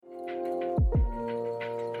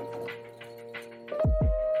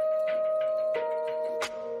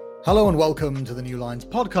Hello and welcome to the New Lines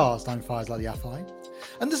podcast. I'm Faisal Al-Yafai.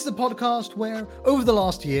 And this is a podcast where, over the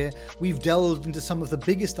last year, we've delved into some of the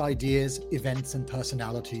biggest ideas, events, and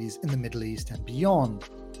personalities in the Middle East and beyond.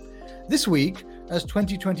 This week, as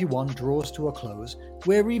 2021 draws to a close,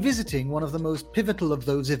 we're revisiting one of the most pivotal of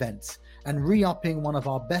those events and re-upping one of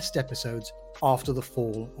our best episodes after the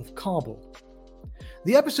fall of Kabul.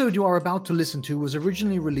 The episode you are about to listen to was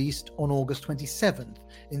originally released on August 27th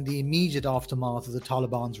in the immediate aftermath of the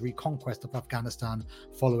Taliban's reconquest of Afghanistan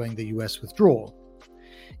following the US withdrawal.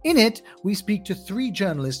 In it, we speak to three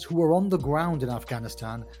journalists who were on the ground in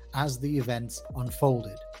Afghanistan as the events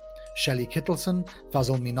unfolded: Shelley Kittleson,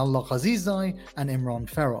 Fazl Minallah Ghazizai, and Imran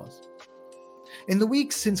Feroz. In the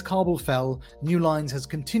weeks since Kabul fell, New Lines has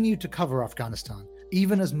continued to cover Afghanistan,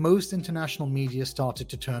 even as most international media started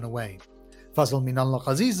to turn away. Fazl Minallah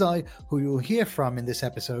Ghazizai, who you'll hear from in this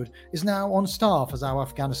episode, is now on staff as our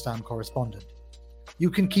Afghanistan correspondent. You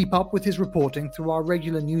can keep up with his reporting through our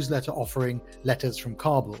regular newsletter offering, Letters from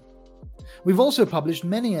Kabul. We've also published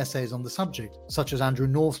many essays on the subject, such as Andrew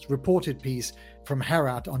North's reported piece From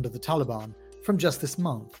Herat Under the Taliban from just this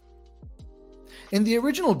month. In the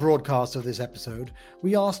original broadcast of this episode,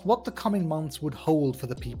 we asked what the coming months would hold for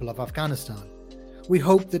the people of Afghanistan. We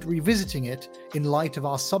hope that revisiting it, in light of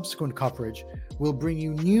our subsequent coverage, will bring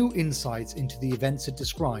you new insights into the events it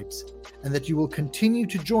describes, and that you will continue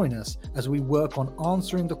to join us as we work on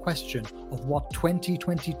answering the question of what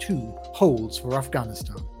 2022 holds for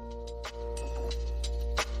Afghanistan.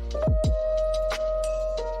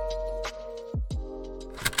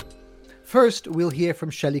 First, we'll hear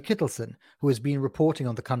from Shelley Kittleson, who has been reporting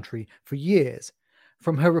on the country for years.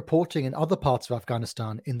 From her reporting in other parts of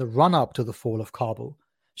Afghanistan in the run-up to the fall of Kabul,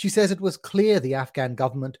 she says it was clear the Afghan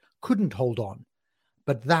government couldn't hold on,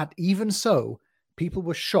 but that even so, people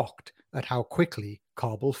were shocked at how quickly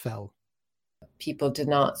Kabul fell. People did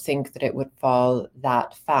not think that it would fall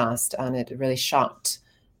that fast, and it really shocked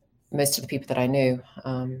most of the people that I knew.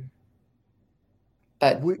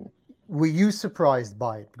 But were you surprised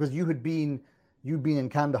by it? Because you'd been in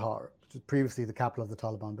Kandahar, which was previously the capital of the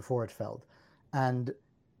Taliban before it fell. And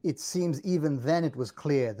it seems even then it was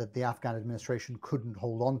clear that the Afghan administration couldn't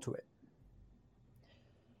hold on to it.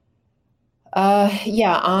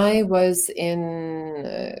 I was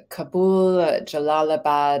in Kabul,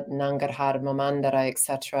 Jalalabad, Nangarhar, Momandara,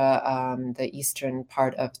 etc., the eastern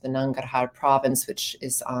part of the Nangarhar province, which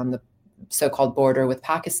is on the so-called border with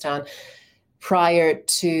Pakistan, prior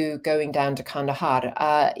to going down to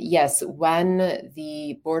Kandahar. Yes, when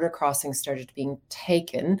the border crossings started being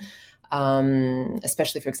taken,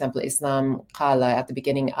 especially, for example, Islam Qala at the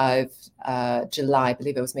beginning of July, I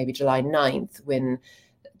believe it was maybe July 9th, when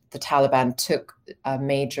the Taliban took a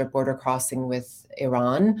major border crossing with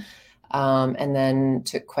Iran, and then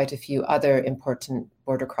took quite a few other important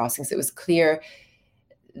border crossings. It was clear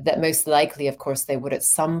that most likely, of course, they would at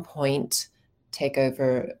some point take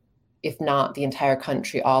over, if not the entire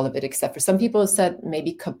country, all of it, except for some people said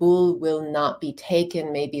maybe Kabul will not be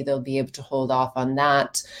taken, maybe they'll be able to hold off on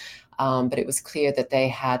that. But it was clear that they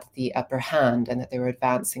had the upper hand and that they were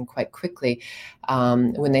advancing quite quickly.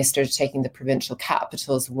 When they started taking the provincial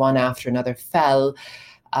capitals, one after another fell.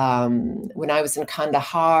 When I was in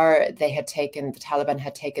Kandahar, the Taliban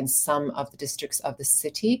had taken some of the districts of the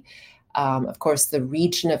city. Of course, the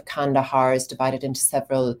region of Kandahar is divided into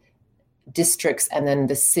several districts, and then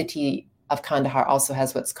the city of Kandahar also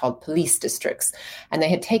has what's called police districts. And they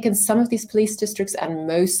had taken some of these police districts and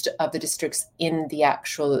most of the districts in the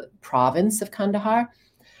actual province of Kandahar.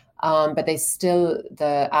 But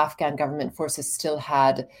the Afghan government forces still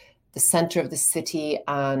had the center of the city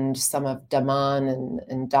and some of Daman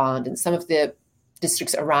and Dand and some of the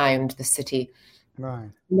districts around the city. Right.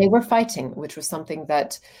 And they were fighting, which was something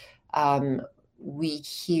that we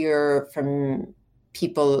hear from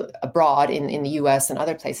people abroad in the US and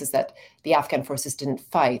other places, that the Afghan forces didn't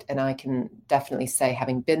fight. And I can definitely say,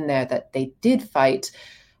 having been there, that they did fight,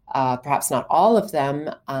 perhaps not all of them.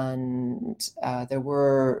 And there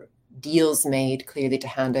were deals made clearly to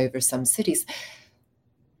hand over some cities.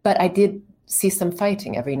 But I did see some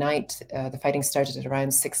fighting every night. The fighting started at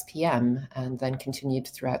around 6 p.m. and then continued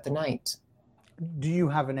throughout the night. Do you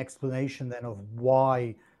have an explanation then of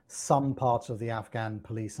why some parts of the Afghan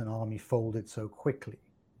police and army folded so quickly?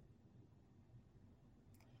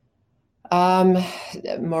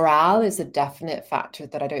 Morale is a definite factor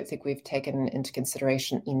that I don't think we've taken into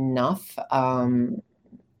consideration enough.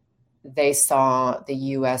 They saw the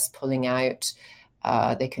US pulling out.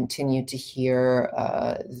 They continued to hear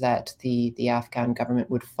that the Afghan government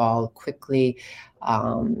would fall quickly.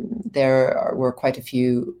 There were quite a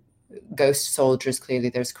few ghost soldiers. Clearly,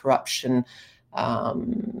 there's corruption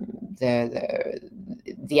The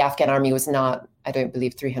Afghan army was not, I don't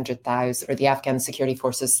believe, 300,000, or the Afghan security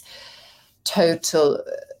forces total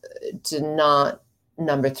did not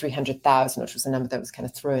number 300,000, which was a number that was kind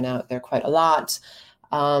of thrown out there quite a lot.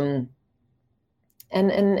 And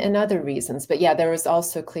other reasons. But yeah, there was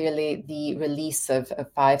also clearly the release of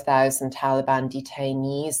 5,000 Taliban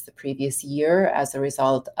detainees the previous year as a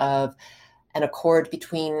result of an accord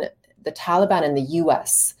between the Taliban and the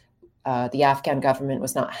US. The Afghan government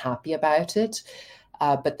was not happy about it,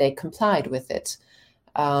 but they complied with it.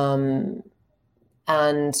 And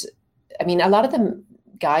I mean, a lot of the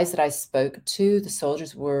guys that I spoke to, the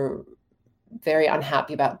soldiers, were very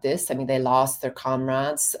unhappy about this. I mean, they lost their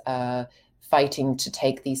comrades fighting to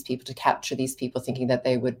take these people, to capture these people, thinking that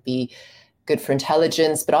they would be good for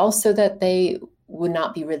intelligence, but also that they would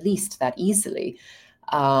not be released that easily.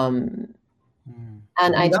 And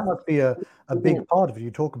that must be a big part of it.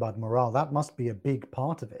 You talk about morale. That must be a big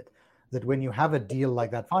part of it. That when you have a deal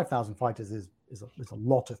like that, 5,000 fighters is a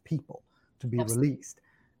lot of people to be released.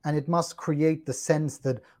 And it must create the sense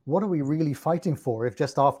that what are we really fighting for if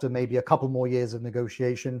just after maybe a couple more years of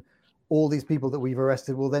negotiation, all these people that we've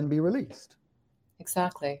arrested will then be released?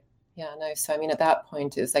 Exactly. Yeah, no. So, I mean, at that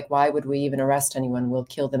point, it's like, why would we even arrest anyone? We'll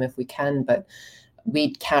kill them if we can, but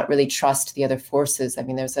we can't really trust the other forces. I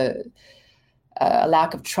mean, there's a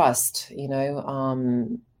lack of trust, you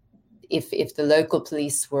know. If the local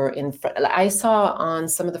police were in front, I saw on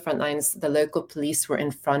some of the front lines, the local police were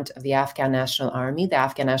in front of the Afghan National Army. The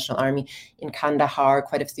Afghan National Army in Kandahar,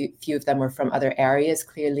 quite a few of them were from other areas,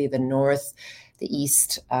 clearly the north, the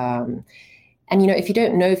east. And, you know, if you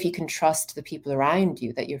don't know if you can trust the people around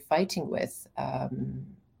you that you're fighting with, that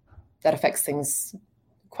affects things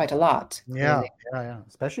quite a lot. Yeah.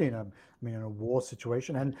 Especially in a war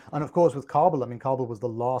situation. And of course, with Kabul, I mean, Kabul was the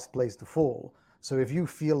last place to fall. So if you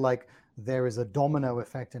feel like there is a domino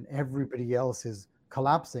effect and everybody else is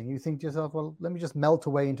collapsing, you think to yourself, well, let me just melt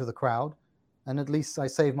away into the crowd, and at least I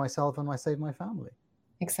save myself and I save my family.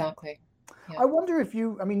 Exactly. Yeah. I wonder if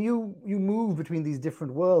you move between these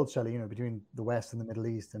different worlds, Shelley, you know, between the West and the Middle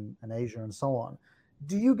East and Asia and so on.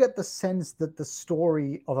 Do you get the sense that the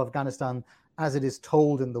story of Afghanistan as it is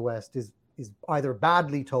told in the West is either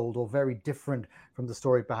badly told or very different from the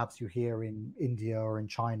story perhaps you hear in India or in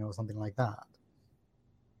China or something like that?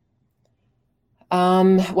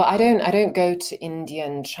 Well, I don't go to India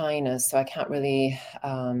and China, so I can't really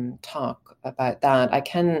talk about that. I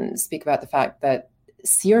can speak about the fact that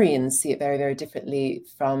Syrians see it very, very differently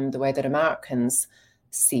from the way that Americans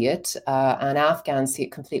see it, and Afghans see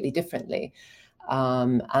it completely differently.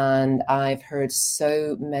 And I've heard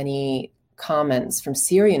so many comments from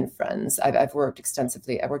Syrian friends. I've worked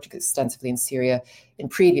extensively. I worked extensively in Syria in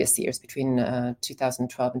previous years, between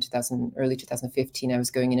 2012 and early 2015. I was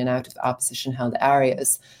going in and out of opposition-held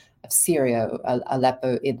areas of Syria,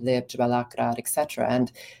 Aleppo, Idlib, Jabal Akrad, etc.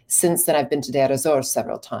 And since then, I've been to Deir ez-Zor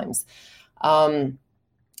several times.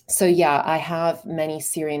 So yeah, I have many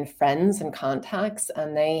Syrian friends and contacts,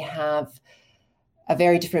 and they have a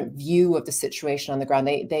very different view of the situation on the ground.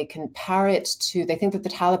 They compare it to, they think that the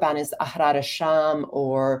Taliban is Ahrar al-Sham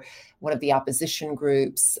or one of the opposition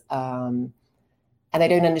groups. And they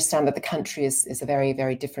don't understand that the country is a very,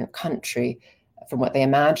 very different country from what they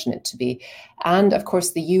imagine it to be. And of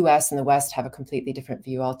course, the US and the West have a completely different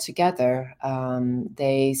view altogether.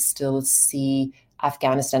 They still see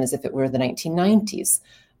Afghanistan as if it were the 1990s.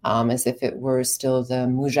 As if it were still the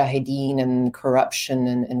mujahideen and corruption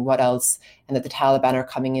and what else, and that the Taliban are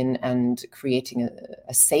coming in and creating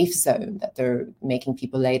a safe zone, that they're making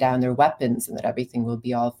people lay down their weapons and that everything will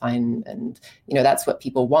be all fine. And, you know, that's what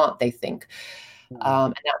people want, they think.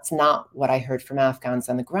 And that's not what I heard from Afghans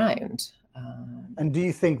on the ground. And do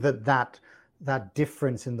you think that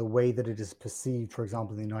difference in the way that it is perceived, for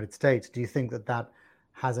example, in the United States, do you think that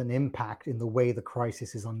has an impact in the way the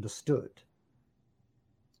crisis is understood?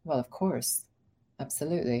 Well, of course,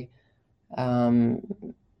 absolutely. I was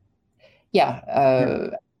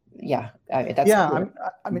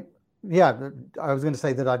going to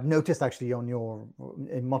say that I've noticed actually in your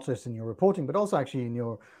reporting, but also actually in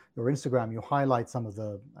your Instagram, you highlight some of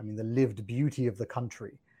the lived beauty of the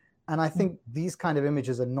country, and I think these kind of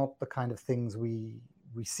images are not the kind of things we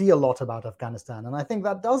see a lot about Afghanistan, and I think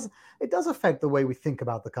that does affect the way we think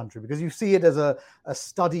about the country, because you see it as a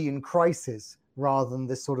study in crisis rather than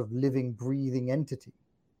this sort of living, breathing entity.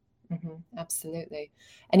 Mm-hmm, absolutely.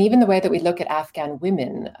 And even the way that we look at Afghan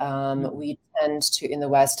women, we tend to, in the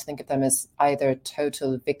West, think of them as either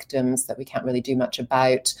total victims that we can't really do much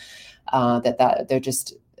about, that they're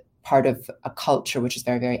just part of a culture which is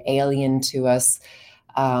very, very alien to us.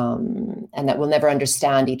 and that we'll never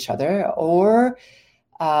understand each other, or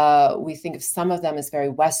we think of some of them as very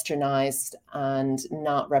westernized and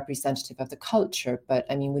not representative of the culture. But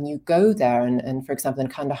I mean, when you go there, and for example, in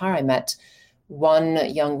Kandahar, I met one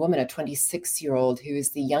young woman, a 26-year-old, who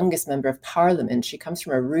is the youngest member of parliament. She comes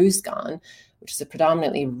from Aruzgan, which is a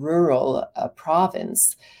predominantly rural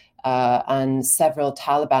province, and several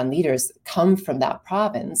Taliban leaders come from that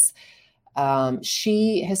province.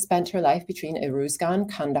 She has spent her life between Aruzgan,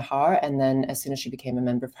 Kandahar, and then as soon as she became a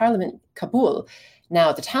member of parliament, Kabul.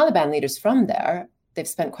 Now, the Taliban leaders from there, they've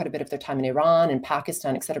spent quite a bit of their time in Iran and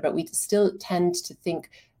Pakistan, et cetera, but we still tend to think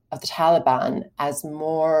of the Taliban as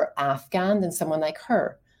more Afghan than someone like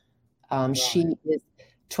her. Right. She is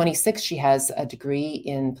 26. She has a degree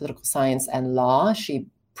in political science and law. She,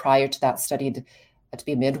 prior to that, studied to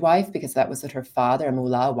be a midwife because that was what her father, a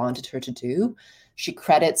mullah, wanted her to do. She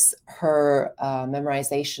credits her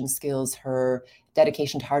memorization skills, her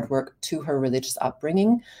dedication to hard work, to her religious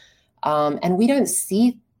upbringing. And we don't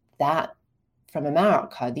see that from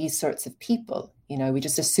America, these sorts of people. You know, we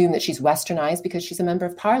just assume that she's westernized because she's a member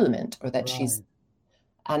of parliament, or that she's,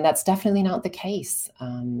 and that's definitely not the case.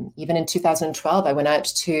 Even in 2012, I went out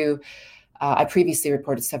to, I previously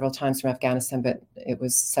reported several times from Afghanistan, but it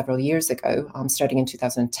was several years ago, starting in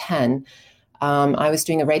 2010. I was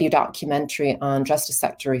doing a radio documentary on justice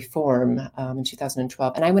sector reform in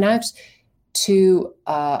 2012. And I went out to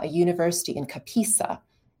a university in Kapisa,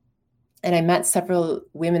 and I met several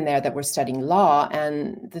women there that were studying law.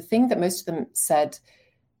 And the thing that most of them said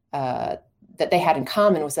that they had in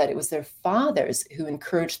common was that it was their fathers who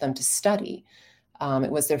encouraged them to study.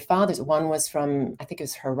 It was their fathers. One was from, I think it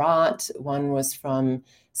was Herat. One was from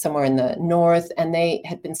somewhere in the north. And they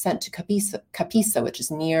had been sent to Kapisa, which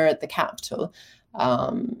is near the capital,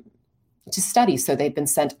 to study. So they'd been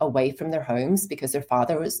sent away from their homes because their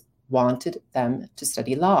fathers wanted them to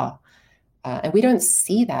study law. And we don't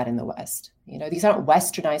see that in the West. You know, these aren't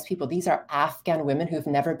westernized people. These are Afghan women who've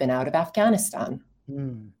never been out of Afghanistan.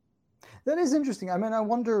 That is interesting. I mean, I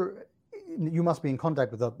wonder, you must be in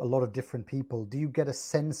contact with a lot of different people. Do you get a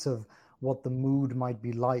sense of what the mood might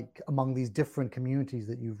be like among these different communities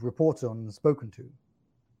that you've reported on and spoken to?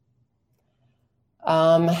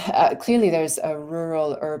 Clearly, there's a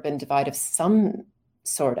rural-urban divide of some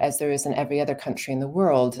sort, as there is in every other country in the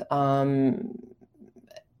world.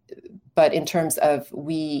 But in terms of,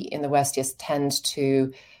 we in the West, yes, tend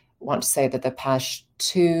to want to say that the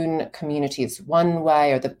Pashtun community is one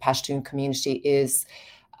way, or the Pashtun community is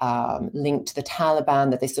linked to the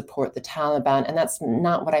Taliban, that they support the Taliban. And that's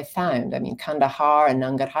not what I found. I mean, Kandahar and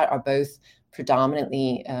Nangarhar are both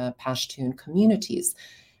predominantly Pashtun communities.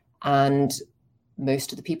 And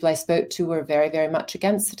most of the people I spoke to were very, very much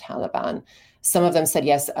against the Taliban. Some of them said,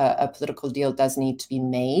 yes, a political deal does need to be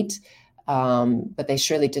made. But they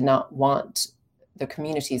surely did not want the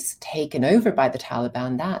communities taken over by the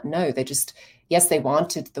Taliban. No, they just, yes, they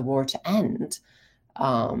wanted the war to end,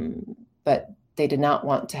 but they did not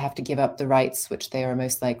want to have to give up the rights, which they are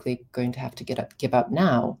most likely going to have to give up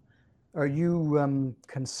now. Are you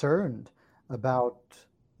concerned about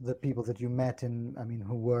the people that you met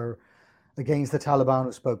who were against the Taliban,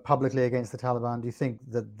 who spoke publicly against the Taliban? Do you think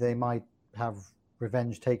that they might have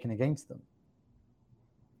revenge taken against them?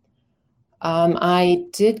 I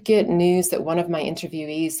did get news that one of my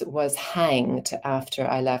interviewees was hanged after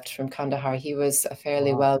I left from Kandahar. He was a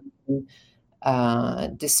fairly well-known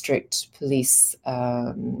district police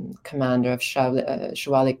commander of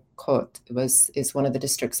Shawali Kot. Is one of the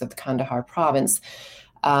districts of the Kandahar province.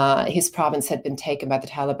 His province had been taken by the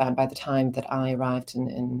Taliban by the time that I arrived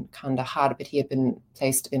in Kandahar, but he had been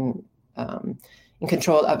placed in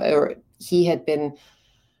control of, or he had been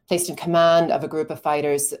placed in command of a group of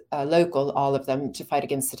fighters, local, all of them, to fight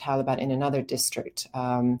against the Taliban in another district.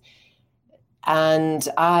 And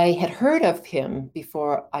I had heard of him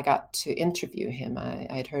before I got to interview him. I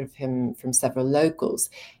had heard of him from several locals.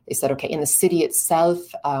 They said, okay, in the city itself,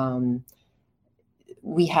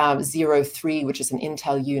 we have 03, which is an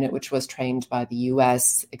intel unit, which was trained by the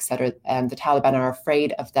US, et cetera. And the Taliban are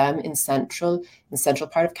afraid of them in the central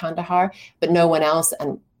part of Kandahar, but no one else.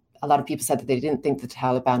 And a lot of people said that they didn't think the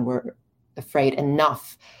Taliban were afraid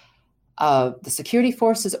enough of the security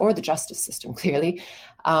forces or the justice system, clearly.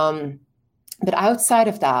 But outside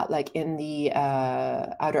of that, like in the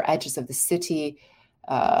outer edges of the city,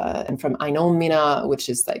 and from Ain Mina, which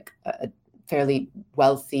is like a fairly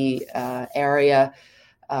wealthy area,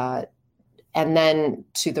 and then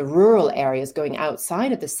to the rural areas going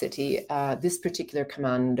outside of the city, this particular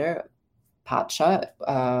commander, Pacha,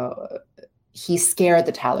 he scared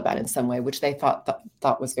the Taliban in some way, which they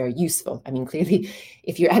thought was very useful. I mean, clearly,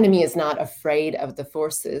 if your enemy is not afraid of the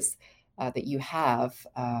forces that you have,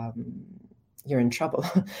 you're in trouble.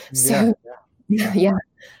 So, yeah.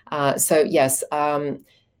 So yes, I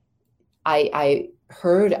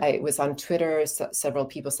heard, I was on Twitter, several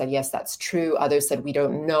people said, yes, that's true. Others said, we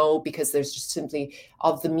don't know, because there's just simply,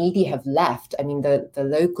 of the media have left. I mean, the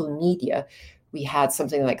local media, we had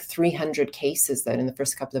something like 300 cases then in the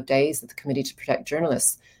first couple of days that the Committee to Protect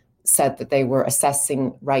Journalists said that they were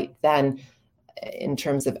assessing right then in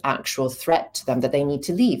terms of actual threat to them, that they need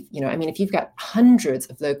to leave. You know, I mean, if you've got hundreds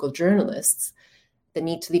of local journalists that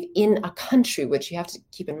need to leave in a country, which you have to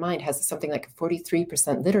keep in mind has something like a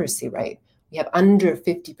 43% literacy rate. We have under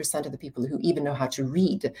 50% of the people who even know how to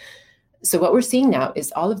read. So what we're seeing now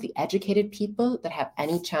is all of the educated people that have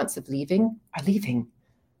any chance of leaving are leaving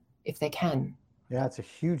if they can. Yeah, it's a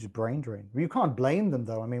huge brain drain. You can't blame them,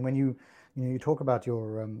 though. I mean, when you talk about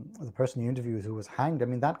your the person you interviewed who was hanged, I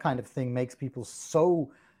mean, that kind of thing makes people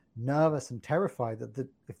so nervous and terrified that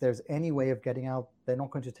if there's any way of getting out, they're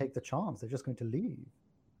not going to take the chance. They're just going to leave.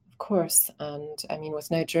 Of course. And I mean,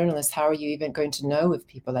 with no journalists, how are you even going to know if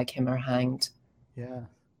people like him are hanged? Yeah.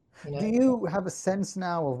 You know? Do you have a sense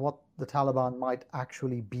now of what the Taliban might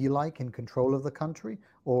actually be like in control of the country?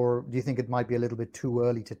 Or do you think it might be a little bit too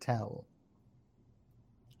early to tell?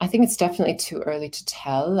 I think it's definitely too early to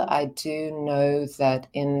tell. I do know that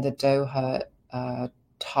in the Doha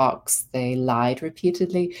talks, they lied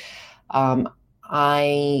repeatedly.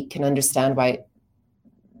 I can understand why,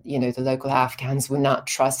 you know, the local Afghans would not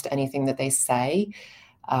trust anything that they say.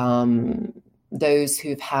 Those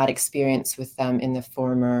who've had experience with them in the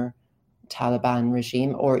former Taliban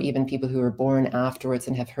regime, or even people who were born afterwards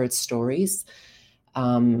and have heard stories,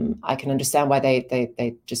 I can understand why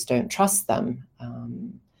they just don't trust them.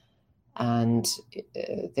 And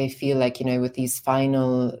they feel like, you know, with these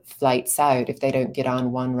final flights out, if they don't get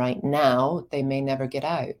on one right now, they may never get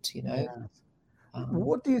out, you know. Yes.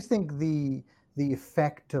 What do you think the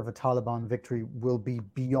effect of a Taliban victory will be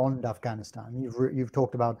beyond Afghanistan? You've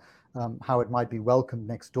talked about how it might be welcomed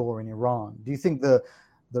next door in Iran. Do you think the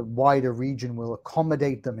wider region will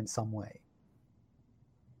accommodate them in some way?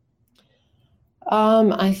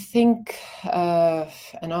 I think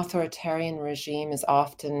an authoritarian regime is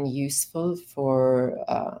often useful for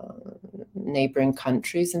neighboring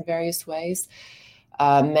countries in various ways.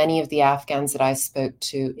 Many of the Afghans that I spoke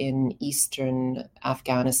to in eastern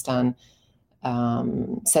Afghanistan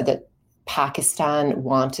said that Pakistan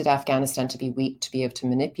wanted Afghanistan to be weak, to be able to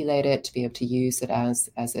manipulate it, to be able to use it as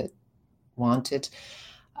it wanted.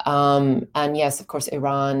 And yes, of course,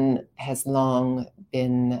 Iran has long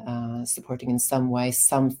been supporting in some way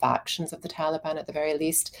some factions of the Taliban at the very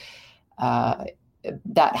least.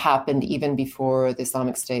 That happened even before the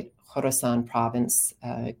Islamic State Khorasan province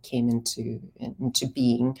came into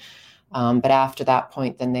being. But after that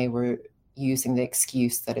point, then they were using the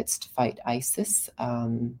excuse that it's to fight ISIS,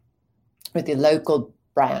 or the local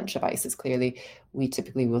branch of ISIS. Clearly, we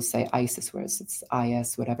typically will say ISIS, whereas it's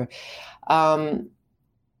IS, whatever.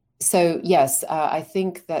 So yes, I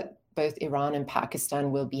think that both Iran and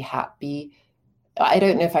Pakistan will be happy. I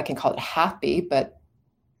don't know if I can call it happy, but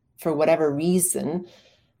for whatever reason,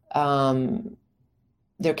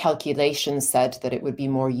 their calculations said that it would be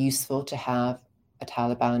more useful to have a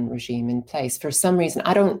Taliban regime in place. For some reason,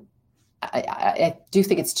 I do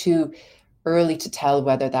think it's too early to tell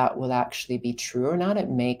whether that will actually be true or not. It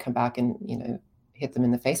may come back and, you know, hit them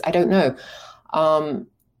in the face. I don't know.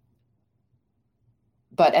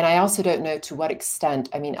 And I also don't know to what extent.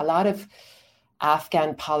 I mean, a lot of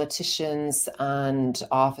Afghan politicians and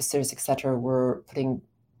officers, etc., were putting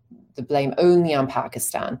the blame only on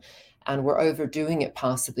Pakistan, and were overdoing it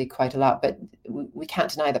possibly quite a lot. But we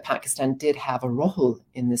can't deny that Pakistan did have a role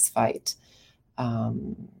in this fight.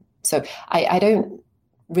 So I don't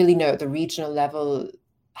really know at the regional level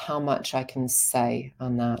how much I can say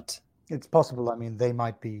on that. It's possible. I mean, they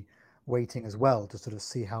might be waiting as well to sort of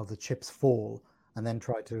see how the chips fall, and then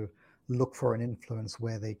try to look for an influence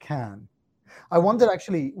where they can. I wondered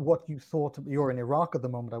actually what you thought. You're in Iraq at the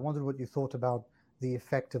moment. I wondered what you thought about the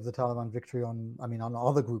effect of the Taliban victory on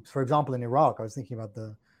other groups. For example, in Iraq, I was thinking about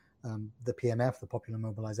the PMF, the Popular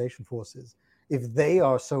Mobilization Forces. If they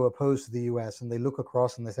are so opposed to the US and they look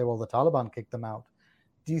across and they say, well, the Taliban kicked them out,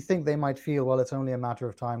 do you think they might feel, well, it's only a matter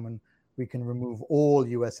of time when we can remove all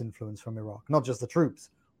US influence from Iraq, not just the troops,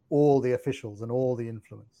 all the officials and all the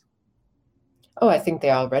influence? Oh, I think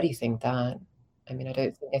they already think that. I mean,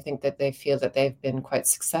 I think that they feel that they've been quite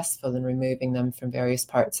successful in removing them from various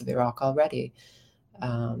parts of Iraq already.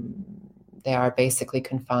 they are basically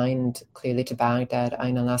confined clearly to Baghdad,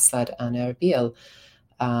 Ain al-Assad, and Erbil,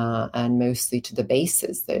 and mostly to the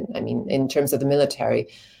bases. I mean, in terms of the military.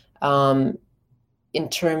 In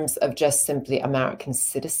terms of just simply American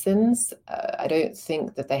citizens, I don't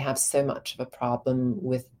think that they have so much of a problem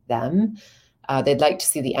with them. They'd like to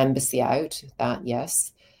see the embassy out, that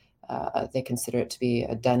yes. They consider it to be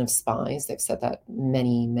a den of spies. They've said that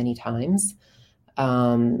many, many times.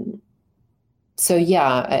 So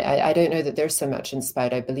yeah, I don't know that they're so much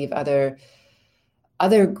inspired. I believe other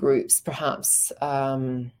groups, perhaps,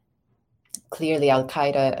 clearly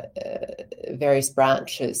Al-Qaeda, various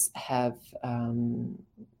branches have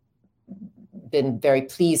been very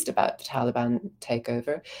pleased about the Taliban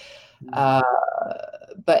takeover.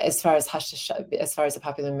 But as far as the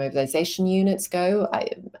popular mobilization units go, I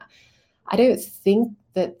don't think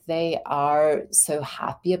that they are so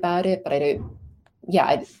happy about it. But I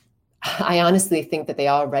honestly think that they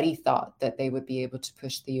already thought that they would be able to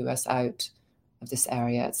push the US out of this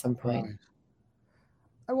area at some point. Right.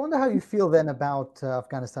 I wonder how you feel then about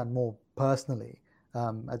Afghanistan more personally.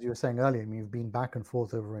 As you were saying earlier, I mean, you've been back and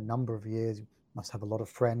forth over a number of years. You must have a lot of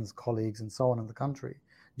friends, colleagues, and so on in the country.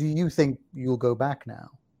 Do you think you'll go back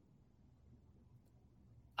now?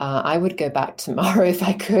 I would go back tomorrow if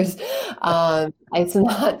I could. It's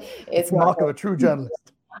the mark of a true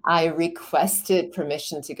journalist. I requested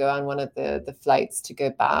permission to go on one of the flights to go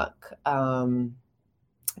back,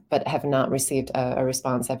 but have not received a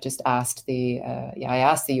response. I've just asked I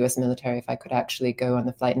asked the US military if I could actually go on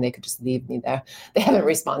the flight and they could just leave me there. They haven't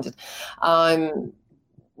responded.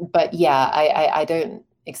 But yeah, I don't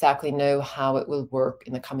exactly know how it will work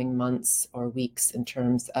in the coming months or weeks in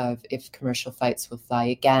terms of if commercial flights will fly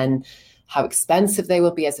again, how expensive they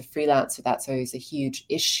will be as a freelancer. That's always a huge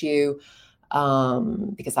issue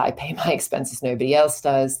because I pay my expenses, nobody else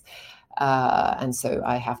does. And so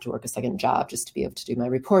I have to work a second job just to be able to do my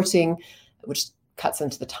reporting, which cuts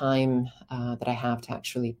into the time that I have to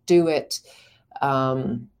actually do it.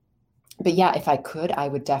 But yeah, if I could, I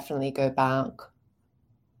would definitely go back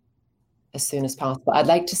as soon as possible. I'd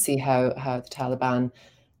like to see how the Taliban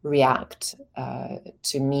react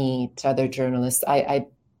to me, to other journalists. I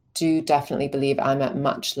do definitely believe I'm at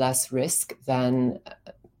much less risk than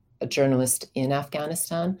a journalist in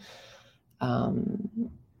Afghanistan.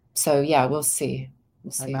 So yeah, we'll see.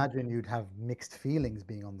 I imagine you'd have mixed feelings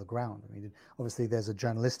being on the ground. I mean, obviously there's a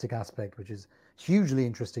journalistic aspect, which is hugely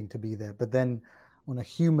interesting to be there. But then on a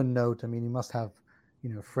human note, I mean, you must have,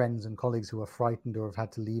 friends and colleagues who are frightened or have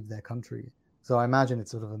had to leave their country. So I imagine it's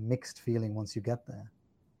sort of a mixed feeling once you get there.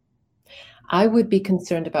 I would be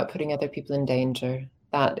concerned about putting other people in danger.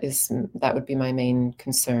 That would be my main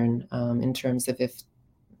concern in terms of if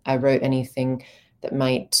I wrote anything that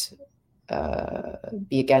might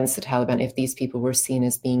be against the Taliban, if these people were seen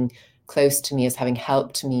as being close to me, as having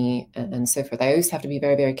helped me, and so forth. I always have to be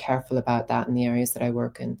very, very careful about that in the areas that I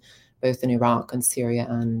work in, both in Iraq and Syria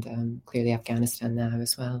and clearly Afghanistan now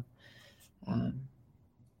as well.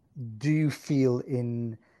 Do you feel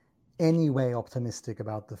in any way optimistic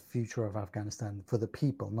about the future of Afghanistan for the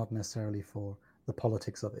people, not necessarily for the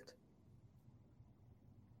politics of it?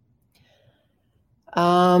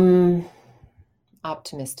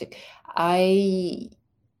 Optimistic. I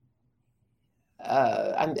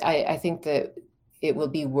think that it will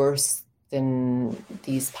be worse than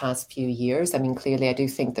these past few years. I mean, clearly, I do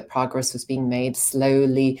think that progress was being made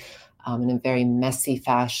slowly, in a very messy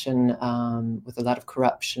fashion, with a lot of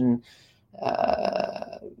corruption.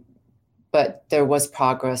 But there was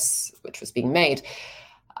progress which was being made.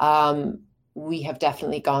 We have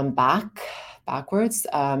definitely gone backwards.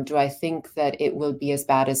 Do I think that it will be as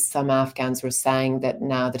bad as some Afghans were saying, that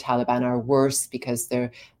now the Taliban are worse because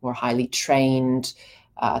they're more highly trained,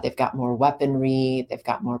 they've got more weaponry, they've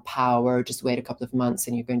got more power? Just wait a couple of months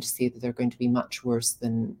and you're going to see that they're going to be much worse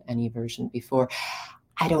than any version before.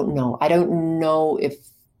 I don't know. I don't know if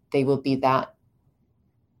they will be as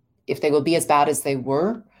bad as they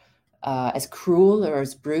were, as cruel or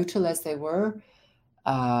as brutal as they were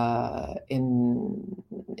in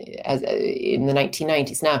the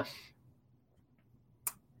 1990s. Now,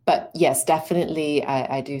 but yes, definitely,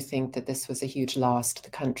 I do think that this was a huge loss to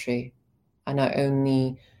the country, and not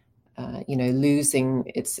only losing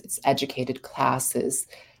its educated classes,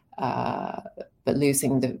 but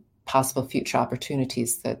losing the possible future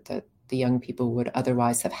opportunities that the young people would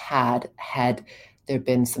otherwise have had there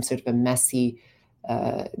been some sort of a messy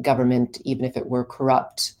government, even if it were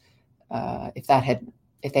corrupt. If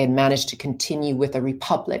they had managed to continue with a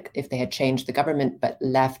republic, if they had changed the government but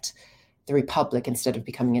left the republic instead of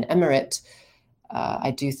becoming an emirate,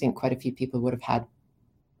 I do think quite a few people would have had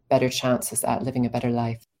better chances at living a better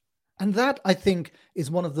life. And that, I think, is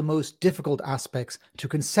one of the most difficult aspects to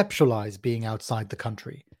conceptualize being outside the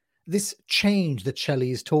country. This change that Shelley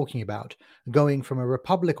is talking about, going from a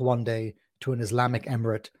republic one day to an Islamic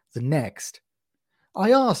emirate the next.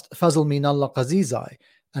 I asked Fazl Minallah Qazizai,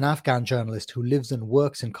 an Afghan journalist who lives and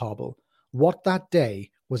works in Kabul, what that day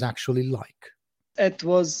was actually like. It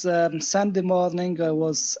was Sunday morning. I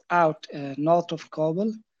was out north of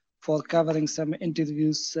Kabul for covering some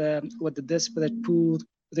interviews with the desperate poor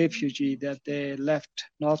refugee that they left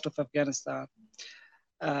north of Afghanistan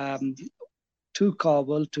to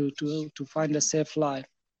Kabul to find a safe life.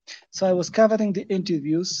 So I was covering the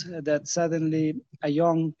interviews that suddenly a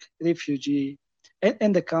young refugee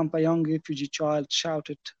in the camp, a young refugee child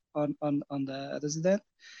shouted on the resident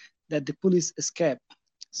that the police escaped.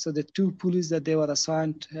 So the two police that they were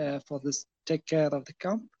assigned for this take care of the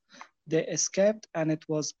camp, they escaped, and it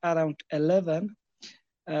was around 11.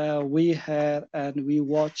 We heard and we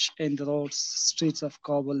watched in the roads, streets of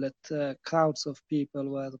Kabul that crowds of people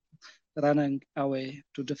were running away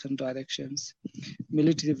to different directions.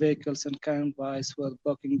 Military vehicles and convoys were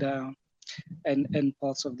blocking down in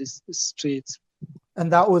parts of these streets. And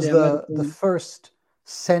that was the first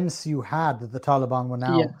sense you had that the Taliban were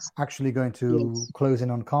now actually going to close in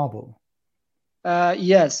on Kabul.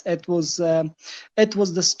 Yes, it was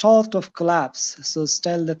the start of collapse. So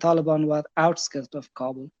still the Taliban were outskirts of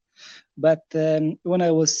Kabul. But when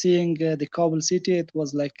I was seeing the Kabul city, it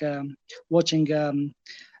was like watching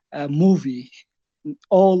a movie.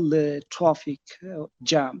 All the traffic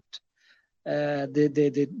jammed.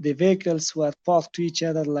 The vehicles were parked to each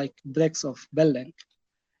other like bricks of building.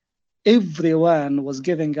 Everyone was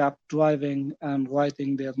giving up driving and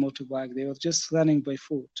riding their motorbike. They were just running by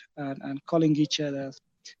foot and calling each other,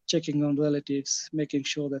 checking on relatives, making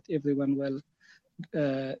sure that everyone will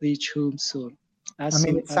reach home soon.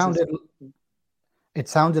 It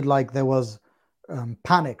sounded like there was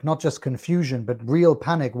panic, not just confusion, but real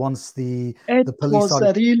panic once the police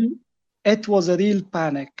started. It was a real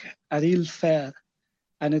panic, a real fear,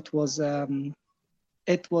 and it was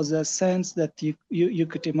a sense that you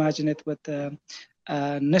could imagine it with a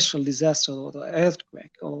natural disaster or an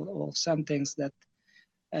earthquake or some things that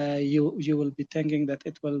you will be thinking that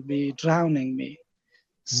it will be drowning me.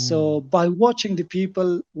 So by watching the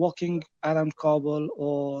people walking around Kabul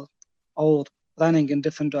or running in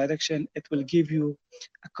different direction, it will give you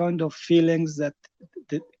a kind of feelings that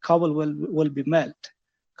the Kabul will be melt.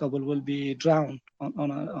 Kabul will be drowned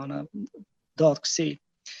on a dark sea.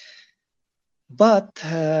 But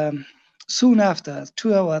soon after,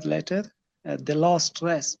 2 hours later, the last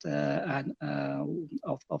rest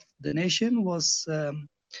of the nation was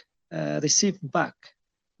received back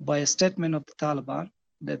by a statement of the Taliban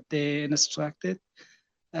that they instructed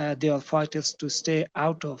their fighters to stay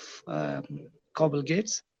out of Kabul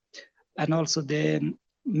gates, and also they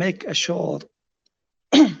make assured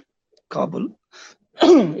Kabul,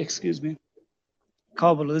 excuse me,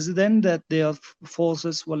 Kabul resident that their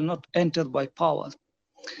forces will not enter by power.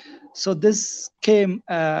 So this came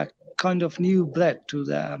a kind of new breath to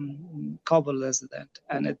the Kabul resident,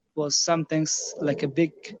 and it was something like a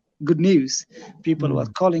big good news. People were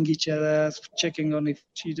calling each other, checking on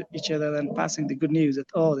each other, and passing the good news that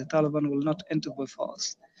the Taliban will not enter by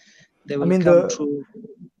force. They will come through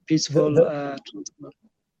peaceful.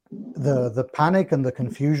 The panic and the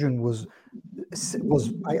confusion was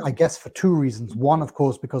I guess for two reasons. One, of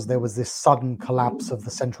course, because there was this sudden collapse of the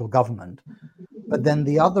central government. But then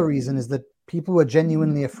the other reason is that people were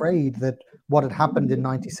genuinely afraid that what had happened in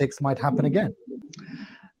 96 might happen again.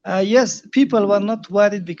 Yes, people were not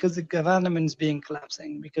worried because the government is being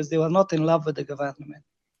collapsing, because they were not in love with the government.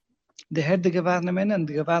 They had the government, and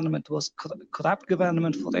the government was corrupt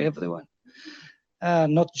government for everyone,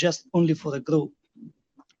 not just only for a group.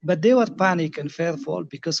 But they were panic and fearful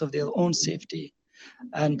because of their own safety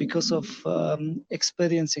and because of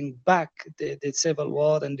experiencing back the civil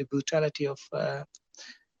war and the brutality of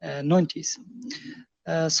 90s.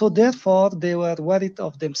 So therefore, they were worried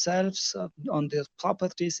of themselves, on their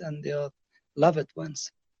properties and their loved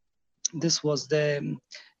ones. This was the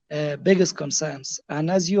biggest concerns. And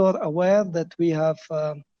as you are aware that we have,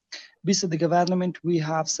 besides the government, we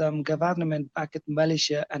have some government-backed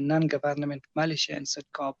militia and non-government militia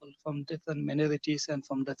inside Kabul from different minorities and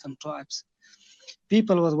from different tribes.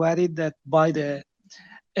 People were worried that by the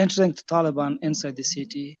entering the Taliban inside the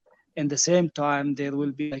city, in the same time, there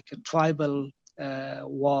will be like a tribal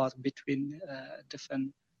war between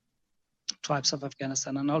different tribes of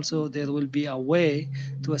Afghanistan, and also there will be a way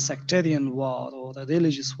to a sectarian war or a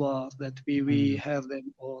religious war that we have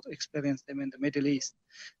them or experience them in the Middle East.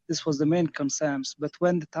 This was the main concerns. But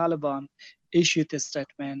when the Taliban issued a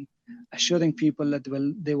statement assuring people that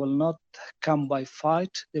they will not come by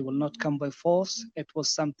fight, they will not come by force, it was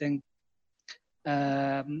something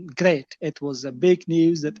great. It was a big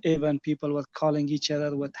news that even people were calling each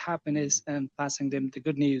other with happiness and passing them the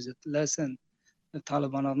good news that, listen, the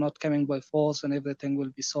Taliban are not coming by force and everything will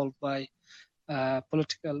be solved by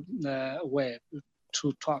political way,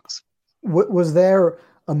 through talks. Was there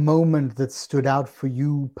a moment that stood out for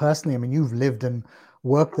you personally? I mean, you've lived and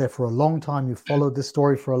worked there for a long time. You've followed this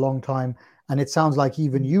story for a long time. And it sounds like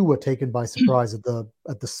even you were taken by surprise at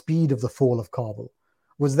the speed of the fall of Kabul.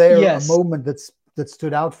 Was there a moment that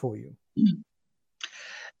stood out for you?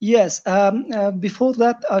 Yes. Before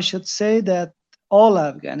that, I should say that all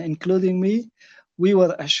Afghan, including me, we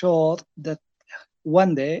were assured that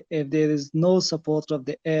one day, if there is no support of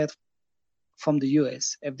the air from the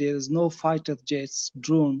US, if there is no fighter jets,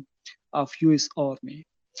 drone of US Army,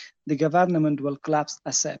 the government will collapse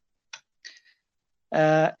ASAP.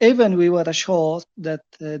 Even we were assured that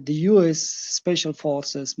the US Special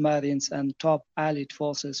Forces, Marines, and top allied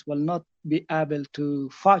forces will not be able to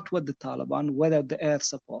fight with the Taliban without the air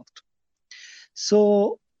support.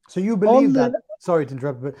 So you believe that, sorry to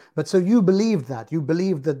interrupt, but so you believed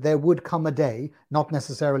that there would come a day, not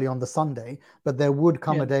necessarily on the Sunday, but there would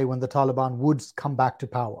come a day when the Taliban would come back to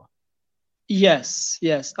power. Yes,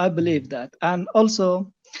 I believe that. And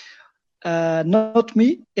also, not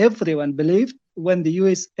me, everyone believed when the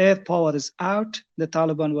US air power is out, the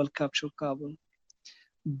Taliban will capture Kabul.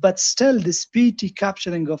 But still, the speedy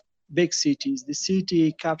capturing of big cities, the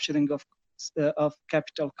city capturing of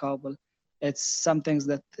capital Kabul, it's something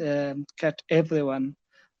that kept everyone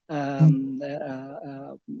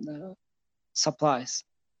surprised.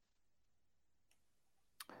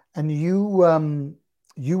 And you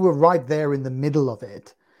were right there in the middle of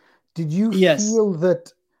it. Did you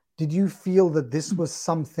feel that this was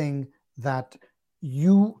something that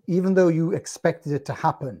you, even though you expected it to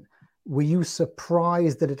happen, were you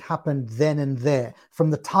surprised that it happened then and there?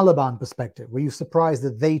 From the Taliban perspective, were you surprised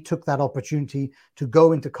that they took that opportunity to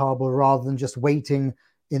go into Kabul rather than just waiting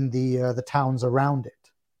in the towns around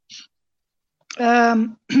it?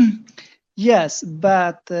 Yes,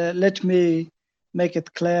 but let me make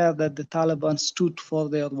it clear that the Taliban stood for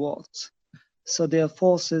their words. So their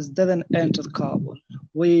forces didn't enter Kabul.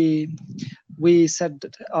 We sat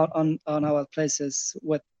on our places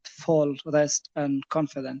with full rest and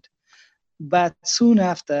confident. But soon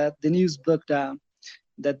after, the news broke down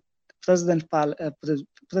that President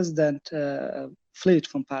fled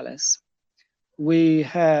from palace. We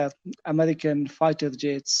heard American fighter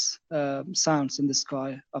jets sounds in the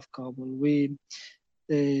sky of Kabul. We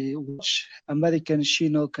watched American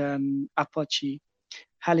Chinook and Apache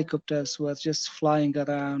helicopters were just flying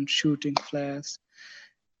around, shooting flares.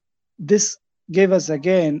 This gave us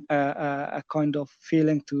again a kind of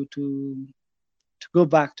feeling to go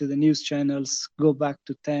back to the news channels, go back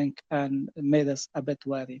to think, and made us a bit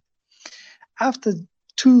worried. After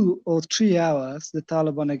 2 or 3 hours, the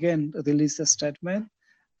Taliban again released a statement,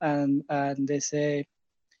 and they say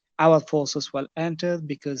our forces will enter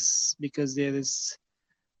because there is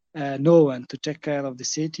no one to take care of the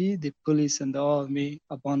city. The police and the army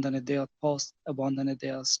abandoned their post, abandoned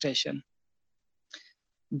their station.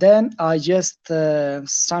 Then I just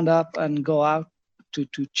stand up and go out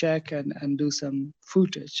to check and do some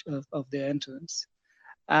footage of the entrance.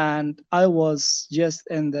 And I was just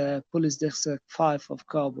in the police district 5 of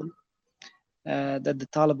Kabul that the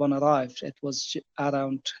Taliban arrived. It was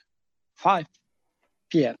around 5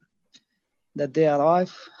 p.m. that they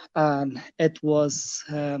arrived, and it was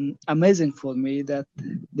amazing for me that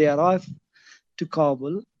they arrived to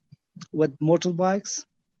Kabul with motorbikes,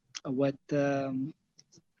 with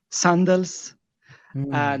sandals,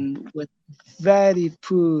 and with very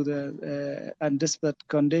poor and desperate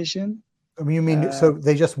condition. You mean so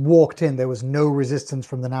they just walked in? There was no resistance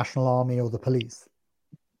from the National Army or the police?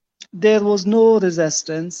 There was no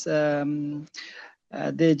resistance.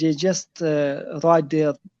 They just ride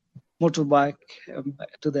their motorbike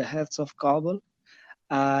to the heads of Kabul,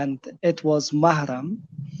 and it was Mahram.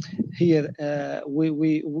 Here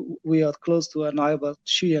we are close to a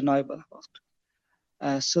Shia neighborhood.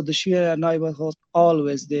 So the Shia neighborhood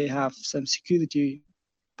always they have some security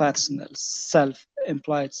personnel,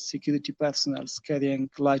 self-employed security personnel carrying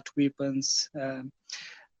light weapons.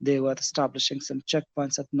 They were establishing some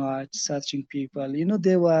checkpoints at night, searching people.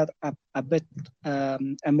 They were a bit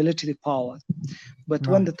a military power. But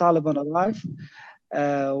when the Taliban arrived,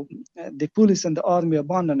 the police and the army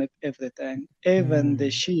abandoned everything. Even the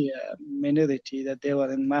Shia minority that they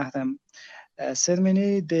were in Mahram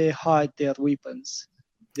ceremony, they hide their weapons.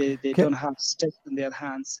 They don't have sticks in their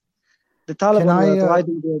hands. The Taliban were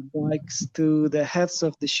riding their bikes to the heads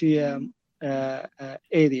of the Shia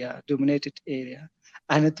area, dominated area.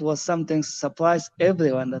 And it was something surprised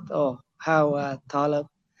everyone that, how a Talib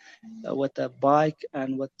with a bike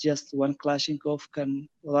and with just one Kalashnikov can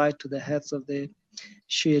ride to the heads of the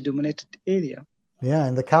Shia dominated area. Yeah,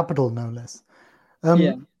 in the capital, no less.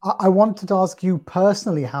 I wanted to ask you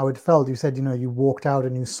personally how it felt. You said, you walked out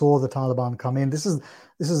and you saw the Taliban come in. This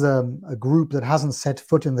is a group that hasn't set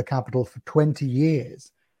foot in the capital for 20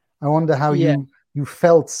 years. I wonder how you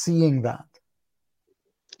felt seeing that.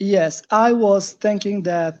 Yes, I was thinking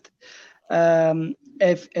that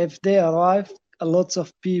if they arrive, lots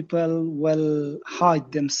of people will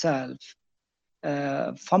hide themselves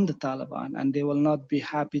from the Taliban, and they will not be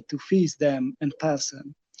happy to face them in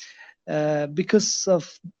person because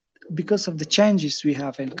of the changes we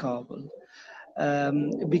have in Kabul,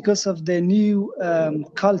 because of the new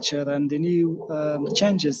culture and the new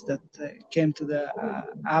changes that came to the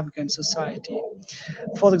Afghan society.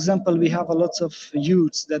 For example, we have a lot of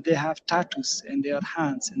youths that they have tattoos in their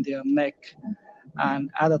hands, in their neck, and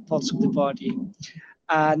other parts of the body.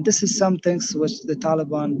 And this is something which the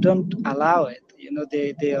Taliban don't allow it.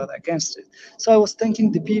 They are against it. So I was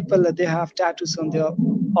thinking the people that they have tattoos on their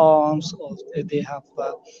arms, or they have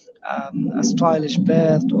a stylish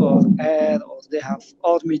belt or hair, or they have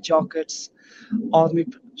army jackets, army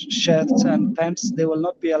shirts and pants, they will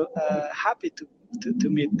not be happy to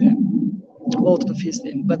meet them or to face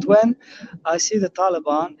them. But when I see the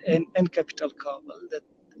Taliban in capital Kabul, that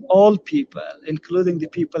all people, including the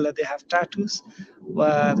people that they have tattoos,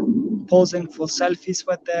 were posing for selfies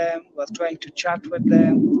with them, were trying to chat with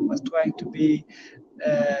them, were trying to be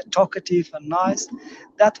talkative and nice.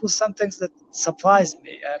 That was something that surprised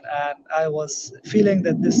me, and I was feeling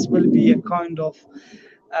that this will be a kind of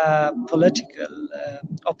political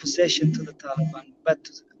opposition to the Taliban. But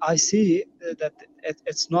I see that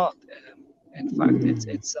it's not. In fact,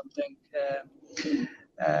 it's something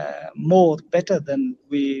more better than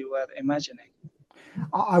we were imagining.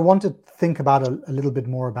 I want to think about a little bit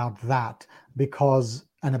more about that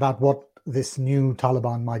and about what this new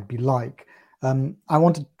Taliban might be like. I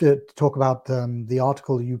wanted to talk about the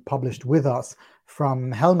article you published with us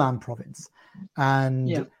from Helmand province.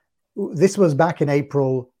 And this was back in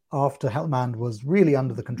April, after Helmand was really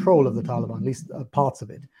under the control of the Taliban, at least parts of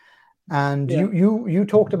it. And you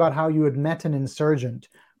talked about how you had met an insurgent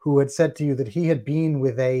who had said to you that he had been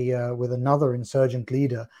with another insurgent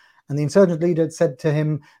leader, and the insurgent leader had said to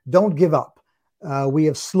him, "Don't give up. We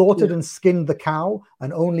have slaughtered and skinned the cow,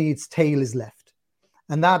 and only its tail is left."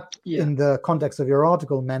 And that, in the context of your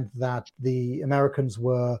article, meant that the Americans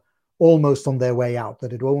were almost on their way out,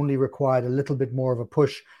 that it only required a little bit more of a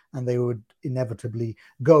push, and they would inevitably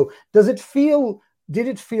go. Did it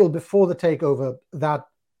feel before the takeover that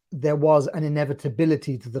there was an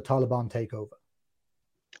inevitability to the Taliban takeover?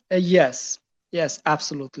 Yes,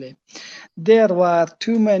 absolutely. There were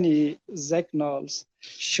too many signals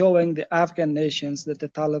showing the Afghan nations that the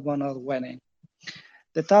Taliban are winning.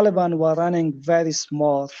 The Taliban were running very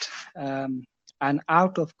smart and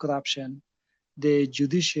out of corruption, the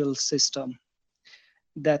judicial system,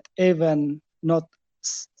 that even not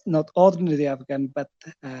ordinary Afghan, but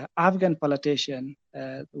Afghan politicians,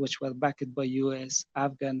 which were backed by US,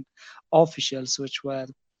 Afghan officials, which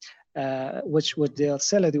with their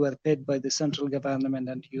salary were paid by the central government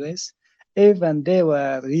and US, even they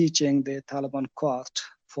were reaching the Taliban court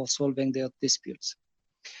for solving their disputes.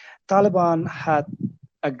 Taliban had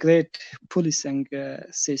a great policing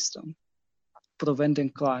system, preventing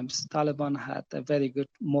crimes. Taliban had a very good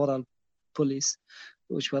moral police,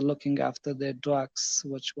 which were looking after the drugs,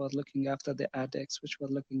 which were looking after the addicts, which were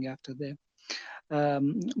looking after the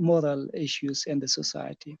moral issues in the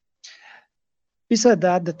society. Besides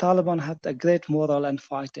that, the Taliban had a great moral and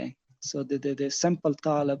fighting. So the simple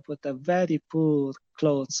Talib with a very poor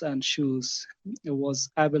clothes and shoes was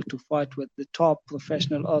able to fight with the top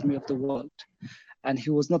professional army of the world. And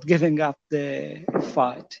he was not giving up the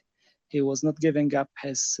fight. He was not giving up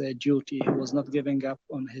his duty. He was not giving up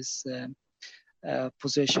on his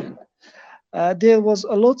position. There was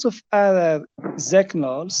a lot of other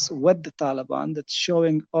signals with the Taliban that's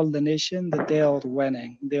showing all the nation that they are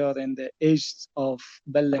winning. They are in the age of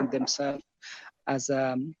building themselves as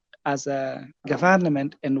a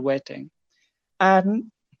government in waiting.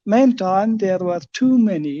 And meantime, there were too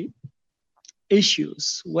many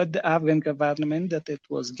issues with the Afghan government, that it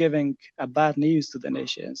was giving a bad news to the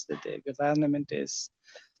nations, that the government is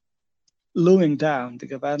lowing down, the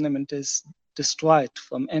government is destroyed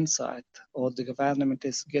from inside, or the government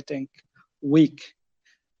is getting weak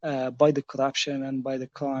by the corruption and by the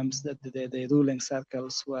crimes that the ruling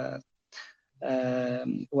circles were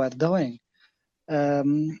doing.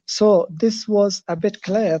 So this was a bit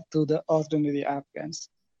clear to the ordinary Afghans.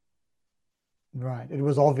 Right. It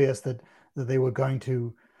was obvious that they were going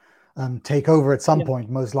to take over at some point,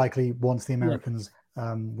 most likely once the Americans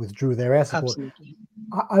withdrew their air support. Absolutely.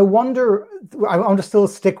 I wonder, I want to still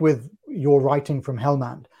stick with your writing from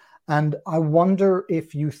Helmand, and I wonder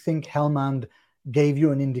if you think Helmand gave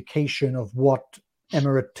you an indication of what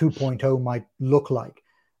Emirate 2.0 might look like.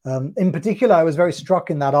 In particular, I was very struck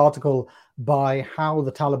in that article by how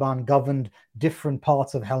the Taliban governed different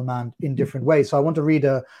parts of Helmand in different ways. So I want to read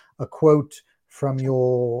a quote from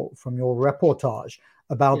your reportage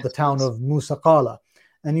about the town of Musa Qala.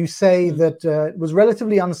 And you say that it was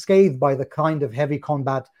relatively unscathed by the kind of heavy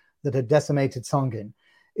combat that had decimated Sangin.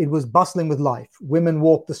 It was bustling with life. Women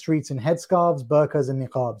walked the streets in headscarves, burqas, and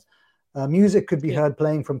niqabs. Music could be heard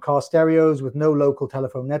playing from car stereos with no local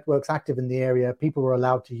telephone networks active in the area. People were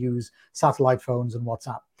allowed to use satellite phones and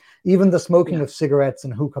WhatsApp. Even the smoking of cigarettes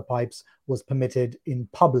and hookah pipes was permitted in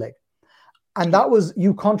public. And that was,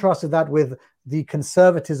 you contrasted that with the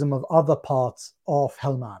conservatism of other parts of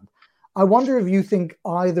Helmand. I wonder if you think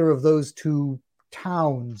either of those two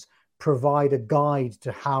towns provide a guide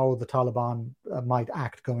to how the Taliban might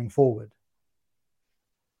act going forward.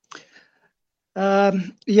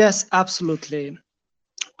 Yes, absolutely.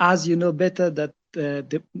 As you know better, that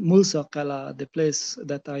the Musa Qala, the place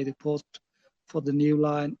that I report for the New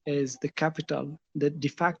Line, is the capital, the de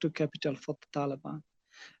facto capital for the Taliban.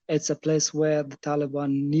 It's a place where the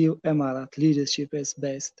Taliban new Emirate leadership is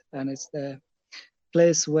based, and it's the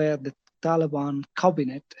place where the Taliban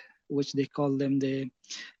cabinet, which they call them the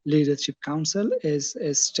Leadership Council, is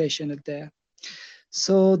stationed there.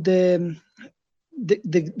 So the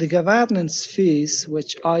governance phase,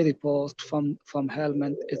 which I report from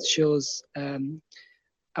Helmand, it shows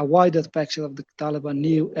a wider picture of the Taliban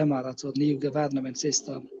new Emirates or new government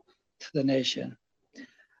system to the nation.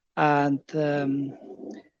 And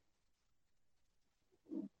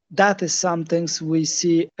that is some things we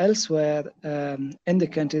see elsewhere in the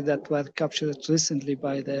country that were captured recently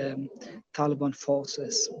by the Taliban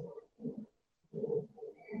forces.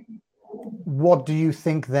 What do you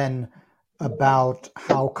think then about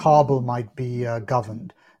how Kabul might be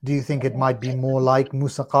governed? Do you think it might be more like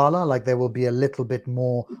Musa Qala, like there will be a little bit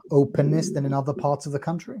more openness than in other parts of the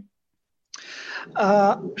country?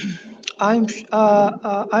 I'm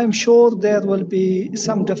sure there will be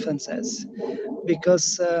some differences,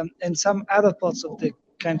 because in some other parts of the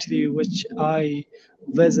country which I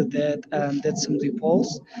visited and did some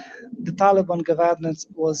reports, the Taliban governance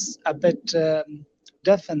was a bit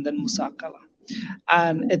different than Musa Qala.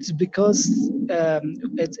 And it's because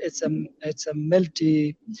it's a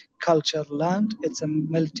multi-cultural land, it's a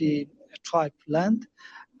multi-tribe land.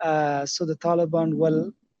 So the Taliban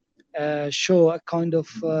will show a kind of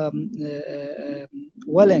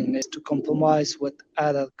willingness to compromise with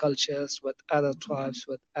other cultures, with other tribes,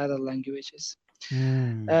 with other languages.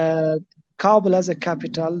 Kabul as a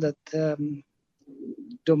capital that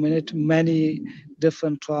dominate many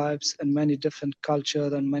different tribes and many different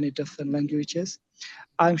cultures and many different languages.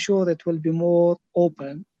 I'm sure it will be more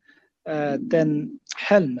open than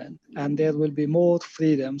Helmand, and there will be more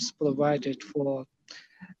freedoms provided for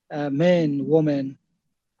men, women,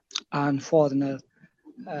 and foreigners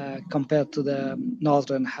compared to the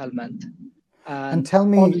northern Helmand. And tell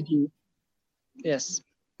me, yes.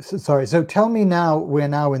 So tell me now, we're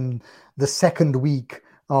now in the second week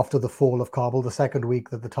after the fall of Kabul, the second week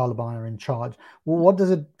that the Taliban are in charge. Well, what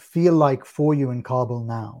does it feel like for you in Kabul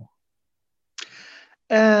now?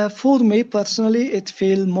 For me personally, it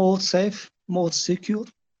feels more safe, more secure,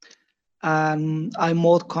 and I'm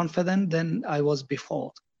more confident than I was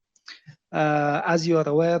before. As you are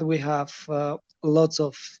aware, we have lots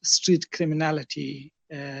of street criminality,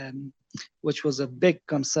 which was a big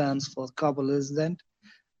concern for Kabul residents,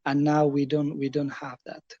 and now we don't have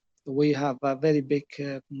that. We have a very big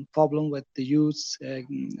problem with the youth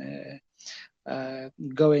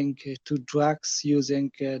going to drugs,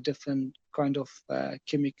 using different kind of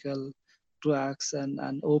chemical drugs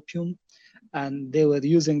and opium, and they were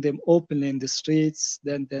using them openly in the streets.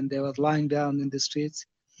 Then they were lying down in the streets.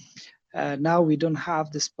 Now we don't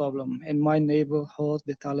have this problem. In my neighborhood,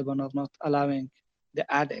 the Taliban are not allowing the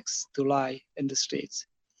addicts to lie in the streets.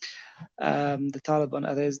 The Taliban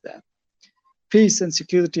arrest them. peace and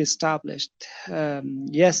security established.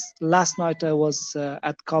 Yes, last night I was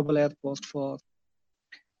at Kabul airport for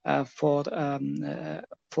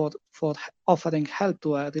offering help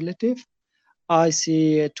to a relative. I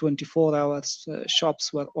see 24 hours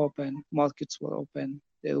shops were open, markets were open.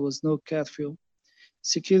 There was no curfew.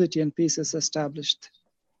 Security and peace is established.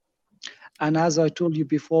 And as I told you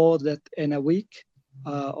before, that in a week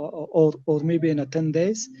or maybe in 10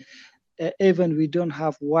 days, even we don't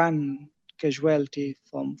have one casualty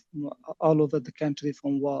from all over the country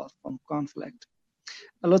from war, from conflict.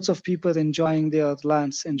 Lots of people enjoying their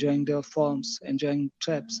lands, enjoying their farms, enjoying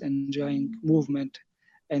trips, enjoying movement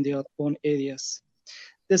in their own areas.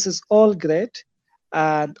 This is all great,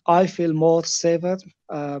 and I feel more safer,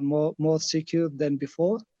 more secure than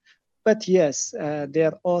before. But yes,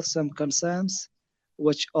 there are some concerns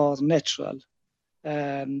which are natural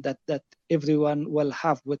that everyone will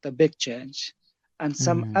have with a big change. And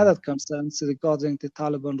some other concerns regarding the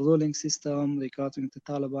Taliban ruling system, regarding the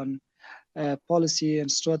Taliban policy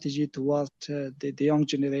and strategy toward the young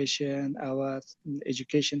generation, our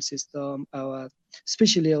education system,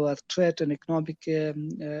 especially our trade and economic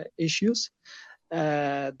issues.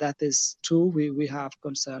 That is true, we have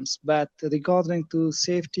concerns. But regarding to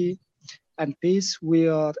safety and peace, we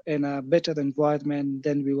are in a better environment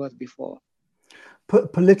than we were before.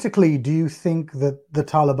 Politically, do you think that the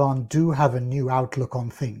Taliban do have a new outlook on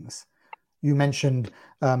things? You mentioned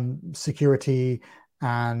security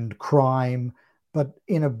and crime, but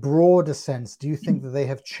in a broader sense, do you think that they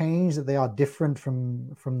have changed, that they are different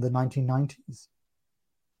from the 1990s?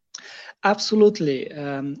 Absolutely.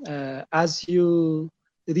 As you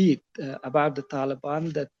read about the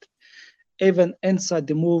Taliban, that even inside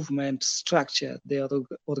the movement structure, their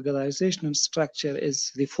organizational structure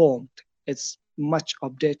is reformed. It's much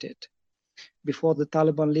updated. Before, the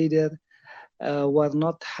Taliban leader were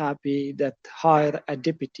not happy that hire a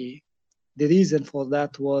deputy. The reason for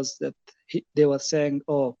that was that they were saying,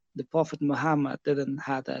 oh, the Prophet Muhammad didn't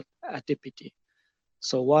have a deputy,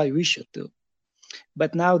 so why we should do?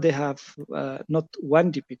 But now they have not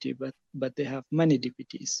one deputy, but they have many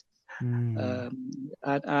deputies. And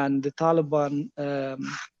the Taliban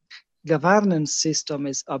governance system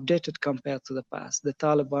is updated compared to the past. The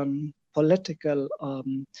Taliban political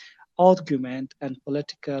argument and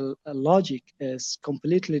political logic is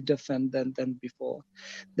completely different than before.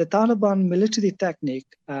 The Taliban military technique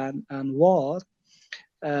and war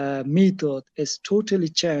method is totally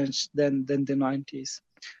changed than the 90s.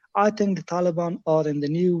 I think the Taliban are in the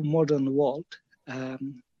new modern world.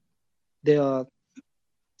 They are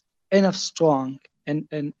enough strong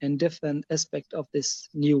in different aspects of this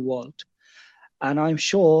new world. And I'm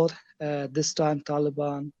sure this time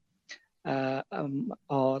Taliban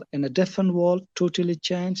are in a different world, totally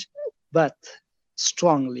changed, but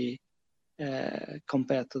strongly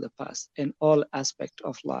compared to the past in all aspects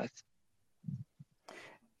of life.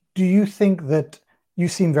 Do you think that, you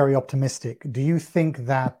seem very optimistic, do you think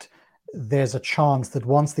that there's a chance that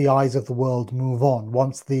once the eyes of the world move on,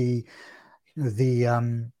 once the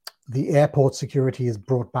airport security is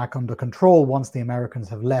brought back under control, once the Americans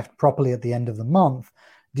have left properly at the end of the month,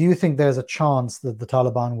 do you think there's a chance that the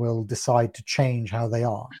Taliban will decide to change how they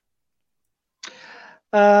are?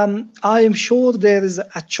 I am sure there is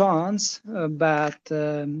a chance, but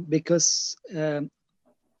because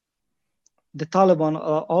the Taliban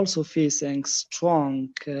are also facing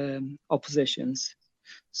strong oppositions.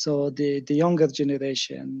 So the younger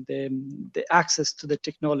generation, the access to the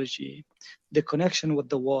technology, the connection with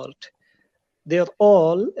the world, they're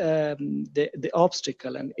all the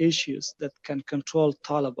obstacle and issues that can control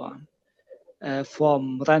Taliban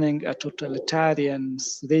from running a totalitarian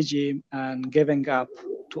regime and giving up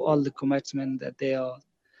to all the commitment that they are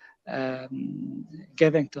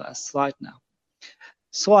giving to us right now.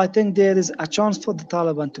 So I think there is a chance for the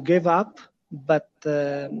Taliban to give up, but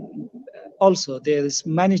also there is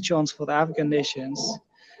many chance for the Afghan nations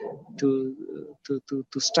to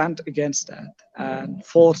stand against that and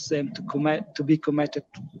force them to be committed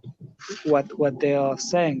to what they are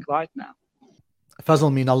saying right now.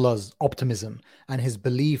 Fazl Minalla's optimism and his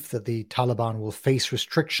belief that the Taliban will face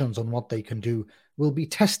restrictions on what they can do will be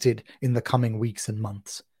tested in the coming weeks and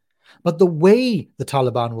months. But the way the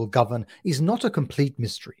Taliban will govern is not a complete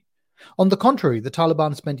mystery. On the contrary, the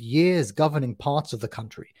Taliban spent years governing parts of the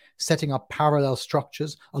country, setting up parallel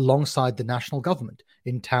structures alongside the national government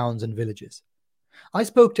in towns and villages. I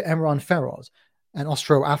spoke to Emran Feroz, an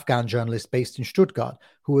Austro-Afghan journalist based in Stuttgart,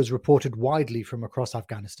 who has reported widely from across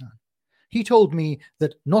Afghanistan. He told me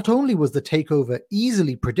that not only was the takeover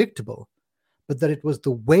easily predictable, but that it was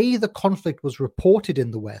the way the conflict was reported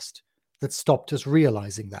in the West that stopped us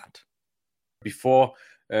realizing that. before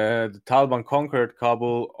the Taliban conquered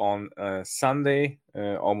Kabul on Sunday,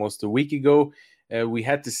 almost a week ago, we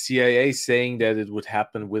had the CIA saying that it would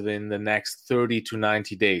happen within the next 30 to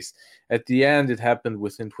 90 days. At the end, it happened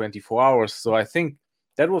within 24 hours. So I think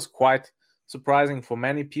that was quite surprising for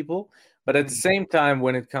many people. But at the same time,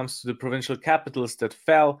 when it comes to the provincial capitals that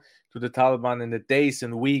fell to the Taliban in the days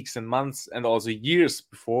and weeks and months and also years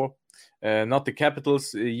before, not the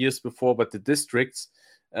capitals years before, but the districts,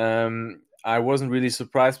 I wasn't really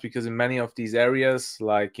surprised because in many of these areas,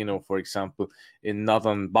 like, for example, in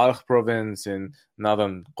northern Balkh province, in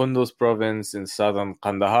northern Kunduz province, in southern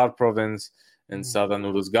Kandahar province, in southern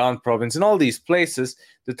Uruzgan province, in all these places,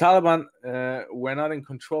 the Taliban were not in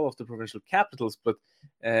control of the provincial capitals, but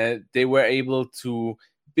they were able to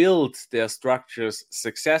build their structures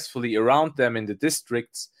successfully around them in the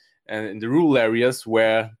districts and in the rural areas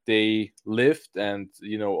where they lived, and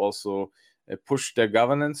also pushed their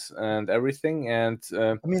governance and everything. And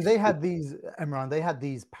they had these, Emran, they had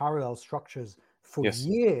these parallel structures for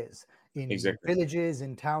years in villages,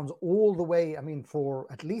 in towns, all the way. For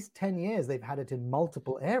at least 10 years, they've had it in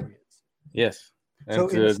multiple areas. Yes. So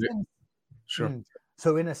in a sense, sure.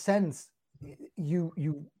 So in a sense, did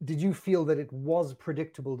you feel that it was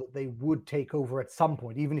predictable that they would take over at some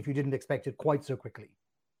point, even if you didn't expect it quite so quickly?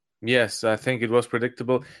 Yes, I think it was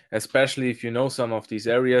predictable, especially if you know some of these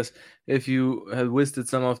areas. If you had visited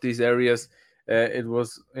some of these areas, it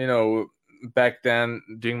was, back then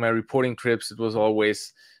during my reporting trips, it was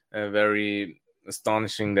always very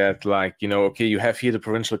astonishing that, okay, you have here the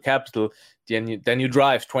provincial capital, then you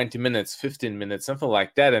drive 20 minutes, 15 minutes, something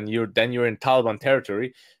like that, and you're in Taliban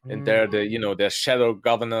territory, and there there's shadow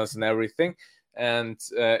governors and everything, and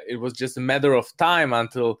it was just a matter of time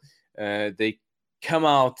until they come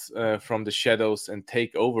out from the shadows and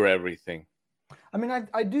take over everything.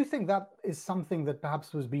 I do think that is something that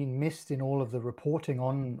perhaps was being missed in all of the reporting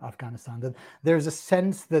on Afghanistan, that there's a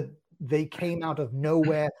sense that they came out of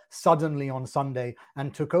nowhere suddenly on Sunday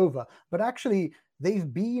and took over. But actually,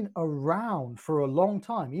 they've been around for a long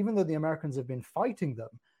time. Even though the Americans have been fighting them,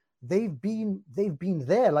 they've been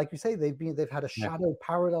there. Like you say, they've had a shadow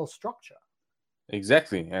parallel structure.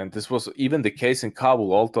 Exactly. And this was even the case in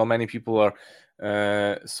Kabul, although many people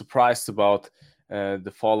are surprised about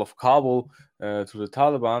the fall of Kabul to the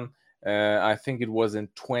Taliban. I think it was in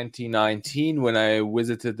 2019 when I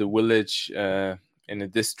visited the village in a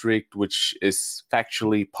district which is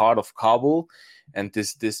factually part of Kabul. And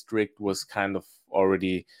this district was kind of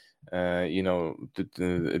already,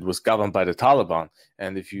 it was governed by the Taliban.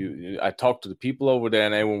 And I talked to the people over there,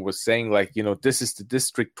 and everyone was saying, this is the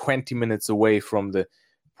district 20 minutes away from the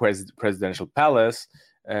presidential palace,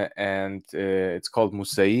 and it's called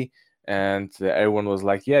Musai. And everyone was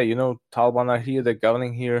like, yeah, Taliban are here, they're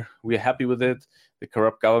governing here, we're happy with it. The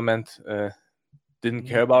corrupt government didn't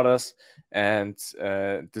care about us. And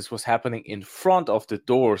this was happening in front of the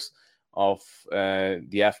doors of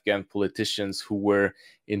the Afghan politicians who were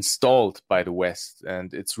installed by the West.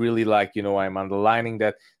 And it's really I'm underlining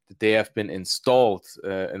that they have been installed,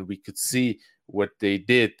 and we could see what they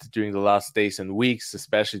did during the last days and weeks,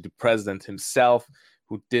 especially the president himself,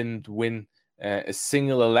 who didn't win a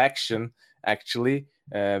single election, actually.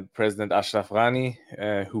 President Ashraf Ghani,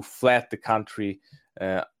 who fled the country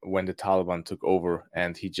when the Taliban took over,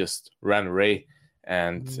 and he just ran away.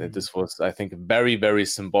 And this was, I think, a very, very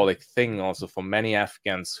symbolic thing also for many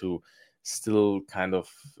Afghans who still kind of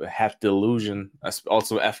have the illusion,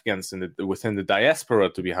 also Afghans within the diaspora,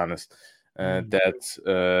 to be honest, that,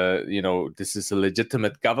 this is a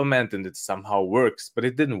legitimate government and it somehow works, but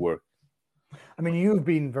it didn't work. You've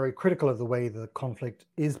been very critical of the way the conflict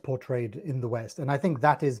is portrayed in the West. And I think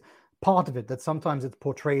that is part of it, that sometimes it's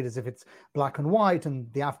portrayed as if it's black and white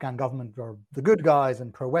and the Afghan government are the good guys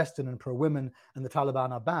and pro-Western and pro-women and the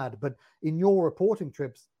Taliban are bad. But in your reporting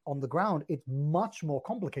trips on the ground, it's much more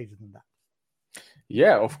complicated than that.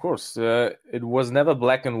 Yeah, of course. It was never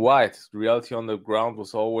black and white. The reality on the ground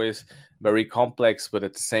was always very complex. But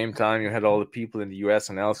at the same time, you had all the people in the US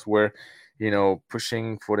and elsewhere,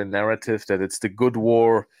 pushing for the narrative that it's the good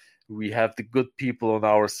war. We have the good people on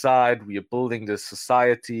our side. We are building the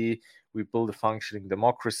society. We build a functioning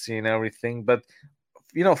democracy and everything. But,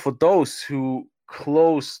 for those who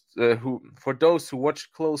watched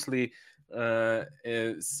closely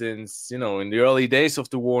since, in the early days of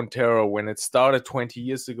the war on terror, when it started 20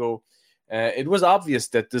 years ago, it was obvious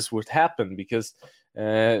that this would happen because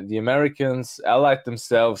the Americans allied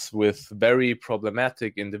themselves with very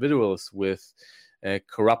problematic individuals, with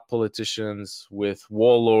corrupt politicians, with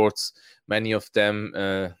warlords, many of them,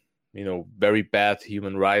 very bad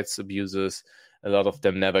human rights abusers, A lot of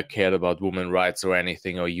them never cared about women's rights or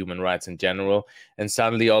anything, or human rights in general. And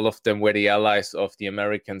suddenly all of them were the allies of the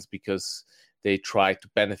Americans because they tried to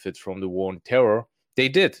benefit from the war on terror. They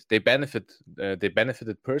did. They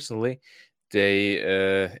benefited personally.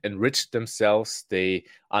 They enriched themselves. They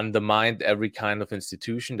undermined every kind of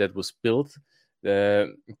institution that was built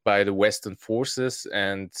by the Western forces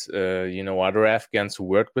and other Afghans who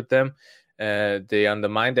worked with them. They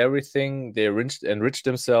undermined everything. They enriched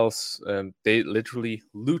themselves. They literally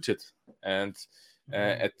looted. And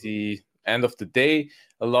at the end of the day,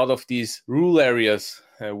 a lot of these rural areas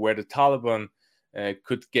where the Taliban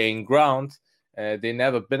could gain ground, they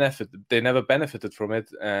never benefited from it,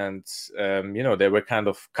 and they were kind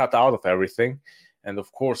of cut out of everything. And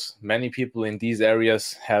of course, many people in these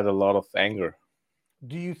areas had a lot of anger.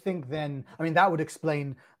 Do you think then, I mean, that would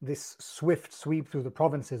explain this swift sweep through the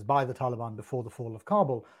provinces by the Taliban before the fall of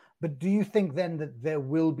Kabul, but do you think then that there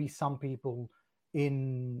will be some people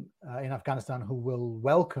in Afghanistan who will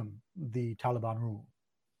welcome the Taliban rule?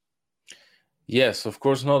 Yes, of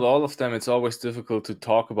course, not all of them. It's always difficult to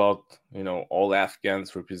talk about, all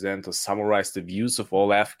Afghans represent or summarize the views of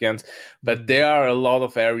all Afghans. But there are a lot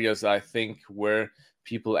of areas, I think, where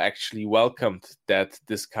people actually welcomed that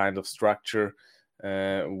this kind of structure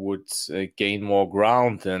would gain more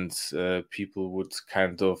ground, and people would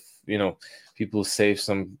kind of, people save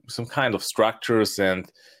some kind of structures and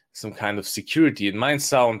some kind of security. It might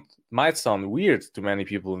sound weird to many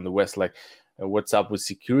people in the West, like, what's up with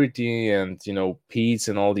security and peace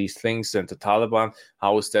and all these things and the Taliban?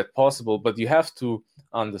 How is that possible? But you have to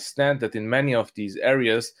understand that in many of these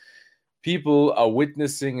areas, people are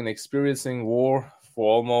witnessing and experiencing war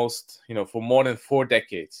for almost, for more than 4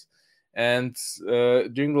 decades. And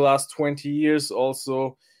during the last 20 years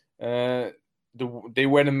also, they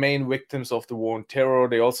were the main victims of the war on terror.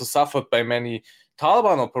 They also suffered by many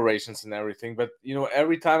Taliban operations and everything. But,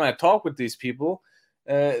 every time I talk with these people,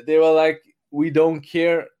 they were like, we don't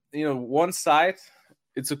care, one side,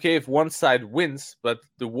 it's okay if one side wins, but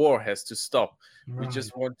the war has to stop. Right. We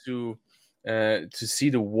just want to see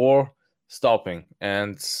the war stopping.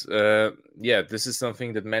 And this is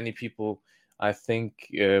something that many people, I think,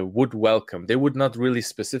 would welcome. They would not really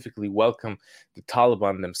specifically welcome the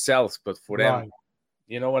Taliban themselves, but for them,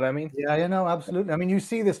 you know what I mean? Yeah, absolutely. I mean, you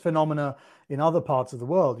see this phenomena in other parts of the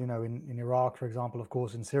world, in Iraq, for example, of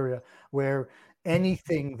course, in Syria, where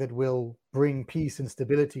anything that will bring peace and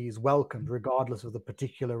stability is welcomed, regardless of the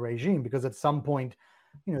particular regime, because at some point,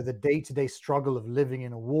 the day-to-day struggle of living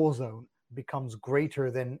in a war zone becomes greater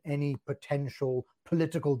than any potential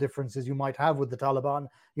political differences you might have with the Taliban,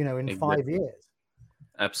 in exactly. 5 years.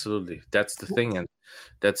 Absolutely. That's the thing. And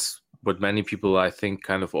that's what many people, I think,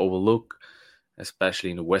 kind of overlook, especially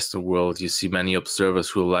in the Western world. You see many observers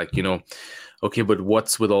who are like, okay, but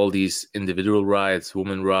what's with all these individual rights,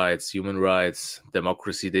 women's rights, human rights,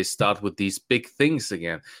 democracy? They start with these big things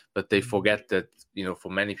again, but they forget that,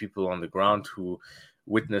 for many people on the ground who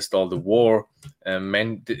witnessed all the war,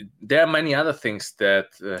 there are many other things that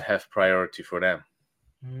have priority for them.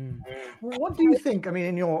 What do you think? I mean,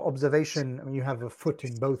 in your observation, you have a foot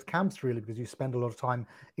in both camps, really, because you spend a lot of time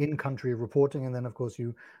in country reporting, and then, of course,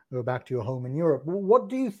 you go back to your home in Europe. What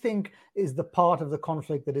do you think is the part of the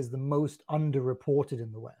conflict that is the most underreported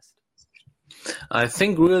in the West? I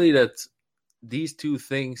think really that these two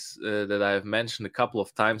things that I've mentioned a couple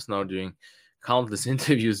of times now during countless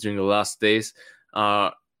interviews during the last days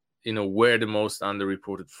are, were the most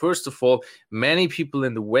underreported. First of all, many people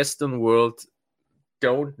in the Western world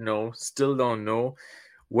still don't know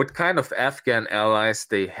what kind of Afghan allies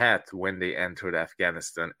they had when they entered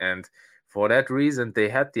Afghanistan. And for that reason, they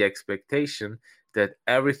had the expectation that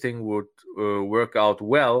everything would work out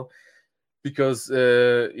well because,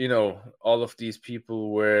 all of these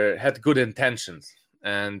people had good intentions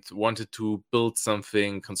and wanted to build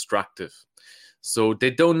something constructive. So they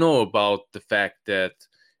don't know about the fact that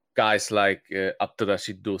guys like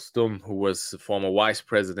Abdurrashid Dostum, who was a former vice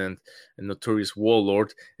president and notorious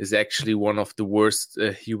warlord, is actually one of the worst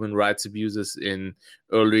human rights abusers in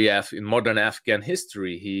modern Afghan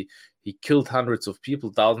history. He killed hundreds of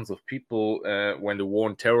people, thousands of people when the war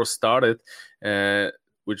on terror started,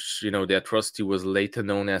 which, the atrocity was later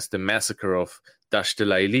known as the massacre of Dasht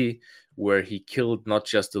al-Aili, where he killed not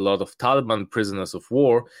just a lot of Taliban prisoners of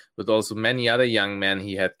war, but also many other young men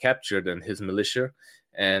he had captured and his militia.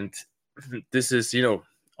 And this is,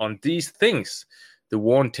 on these things, the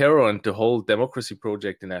war on terror and the whole democracy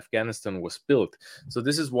project in Afghanistan was built. So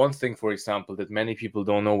this is one thing, for example, that many people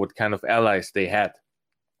don't know what kind of allies they had.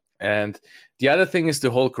 And the other thing is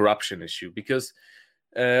the whole corruption issue, because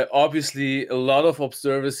Obviously, a lot of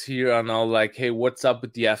observers here are now like, "Hey, what's up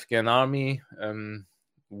with the Afghan army?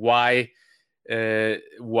 Why didn't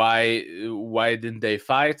they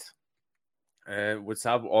fight? What's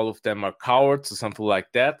up? All of them are cowards," or something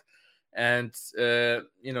like that. And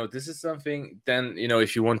this is something. Then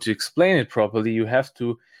if you want to explain it properly, you have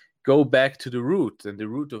to go back to the root, and the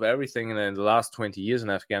root of everything in the last 20 years in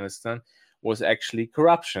Afghanistan was actually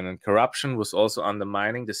corruption, and corruption was also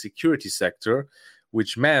undermining the security sector,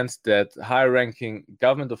 which meant that high-ranking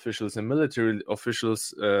government officials and military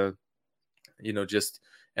officials, just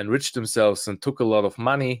enriched themselves and took a lot of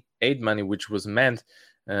money, aid money, which was meant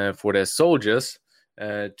for their soldiers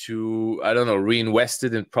to, I don't know, reinvest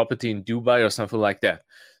it in property in Dubai or something like that.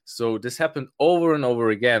 So this happened over and over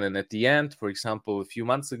again. And at the end, for example, a few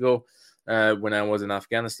months ago, when I was in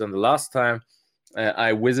Afghanistan the last time,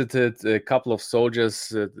 I visited a couple of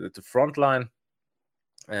soldiers at the front line,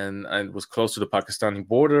 and I was close to the Pakistani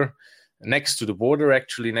border, next to the border,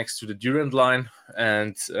 actually, next to the Durand line.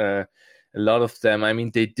 And a lot of them, I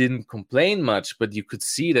mean, they didn't complain much, but you could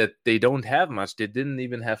see that they don't have much. They didn't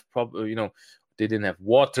even have they didn't have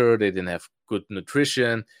water, they didn't have good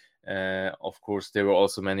nutrition. Of course, there were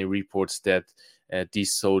also many reports that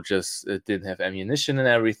these soldiers didn't have ammunition and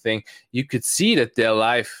everything. You could see that their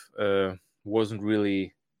life wasn't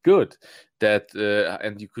really good.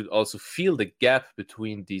 And you could also feel the gap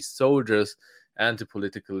between these soldiers and the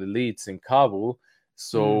political elites in Kabul.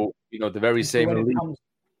 So, the very same elite.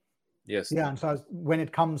 Yes. Yeah, and so when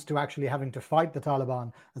it comes to actually having to fight the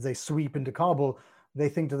Taliban as they sweep into Kabul, they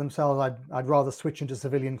think to themselves, I'd rather switch into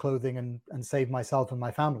civilian clothing and save myself and my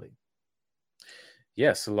family.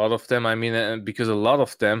 Yes, a lot of them. I mean, because a lot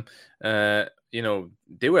of them,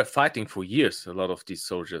 they were fighting for years, a lot of these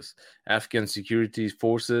soldiers. Afghan security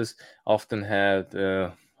forces often had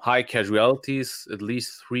high casualties, at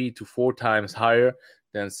least 3 to 4 times higher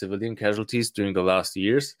than civilian casualties during the last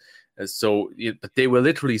years. But they were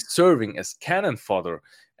literally serving as cannon fodder.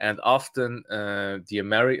 And often not the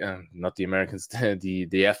Americans,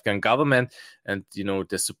 the Afghan government and,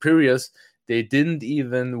 the superiors, they didn't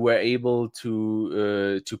even were able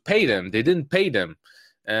to pay them. They didn't pay them.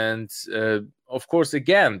 And of course,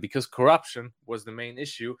 again, because corruption was the main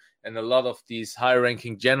issue, and a lot of these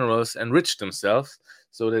high-ranking generals enriched themselves,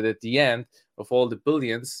 so that at the end of all the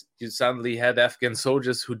billions, you suddenly had Afghan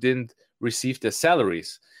soldiers who didn't receive their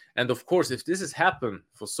salaries. And of course, if this has happened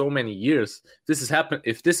for so many years,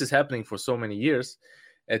 if this is happening for so many years,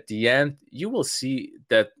 at the end, you will see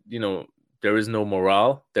that, there is no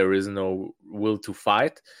morale, there is no will to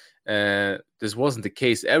fight. This wasn't the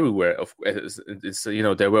case everywhere.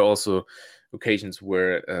 There were also occasions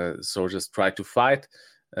where soldiers tried to fight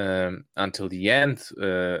until the end.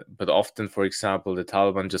 But often, for example, the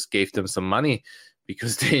Taliban just gave them some money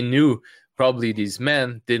because they knew probably these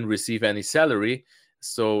men didn't receive any salary.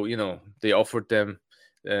 So, they offered them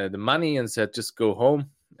the money and said, just go home,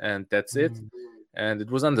 and that's it. And it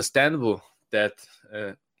was understandable that,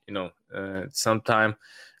 sometime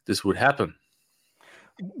this would happen.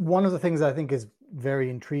 One of the things I think is very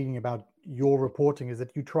intriguing about your reporting is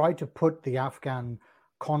that you try to put the Afghan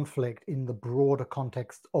conflict in the broader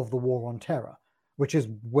context of the war on terror, which is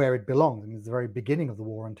where it belongs. I mean, it's the very beginning of the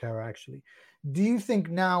war on terror, actually. Do you think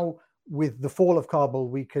now, with the fall of Kabul,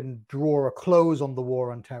 we can draw a close on the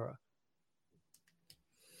war on terror?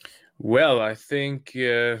 Well, I think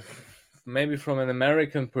maybe from an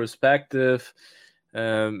American perspective,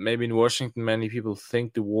 maybe in Washington, many people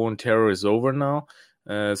think the war on terror is over now.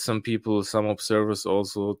 Some observers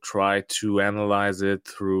also try to analyze it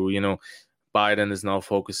through, Biden is now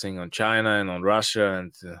focusing on China and on Russia,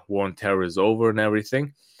 and war on terror is over and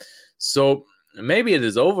everything. So maybe it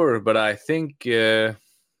is over, but I think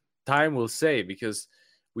time will say, because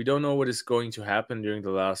we don't know what is going to happen during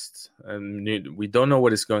we don't know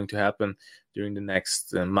what is going to happen during the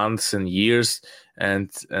next months and years.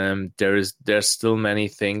 And there's still many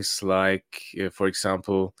things like, for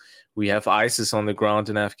example, we have ISIS on the ground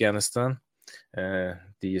in Afghanistan, the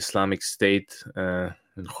Islamic State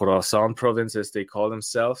in Khorasan province, as they call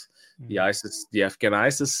themselves, the Afghan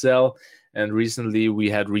ISIS cell. And recently we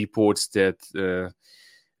had reports that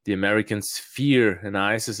the Americans fear an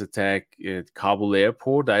ISIS attack at Kabul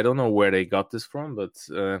airport. I don't know where they got this from, but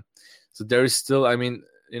so there is still,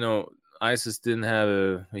 ISIS didn't have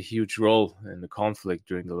a huge role in the conflict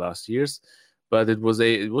during the last years, but it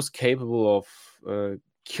was capable of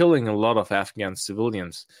killing a lot of Afghan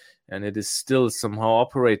civilians, and it is still somehow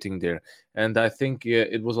operating there. And I think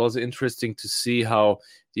it was also interesting to see how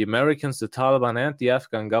the Americans, the Taliban, and the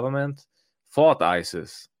Afghan government fought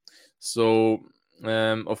ISIS. So,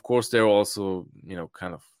 of course, there are also,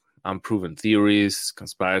 kind of unproven theories,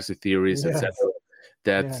 conspiracy theories, Yes. etc.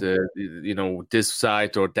 That this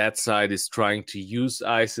side or that side is trying to use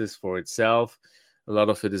ISIS for itself. A lot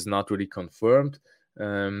of it is not really confirmed,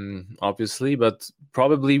 obviously, but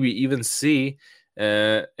probably we even see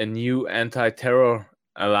a new anti-terror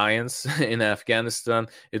alliance in Afghanistan.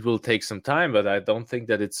 It will take some time, but I don't think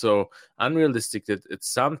that it's so unrealistic that at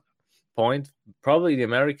some point, probably the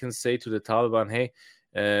Americans say to the Taliban, hey,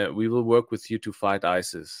 we will work with you to fight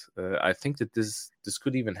ISIS. I think that this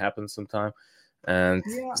could even happen sometime. And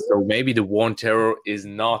so maybe the war on terror is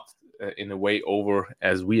not in a way over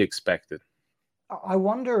as we expected. I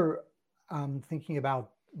wonder, thinking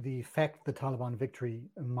about the effect the Taliban victory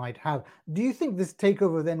might have, do you think this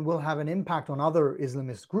takeover then will have an impact on other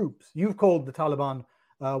Islamist groups? You've called the Taliban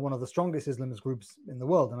one of the strongest Islamist groups in the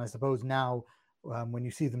world. And I suppose now when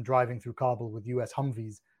you see them driving through Kabul with US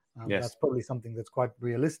Humvees, Yes. that's probably something that's quite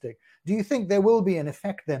realistic. Do you think there will be an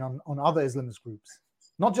effect then on other Islamist groups,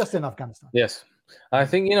 not just in Afghanistan? Yes. I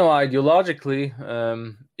think, ideologically,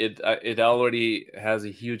 it already has a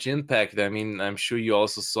huge impact. I mean, I'm sure you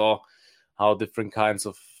also saw how different kinds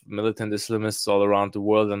of militant Islamists all around the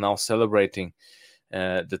world are now celebrating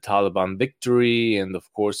the Taliban victory. And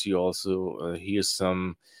of course, you also hear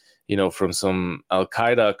some, from some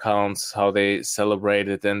Al-Qaeda accounts, how they celebrate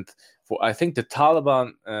it. And I think the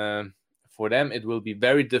Taliban, for them, it will be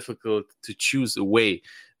very difficult to choose a way,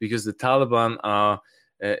 because the Taliban are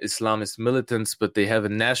Islamist militants, but they have a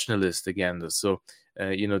nationalist agenda. So,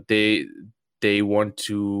 they want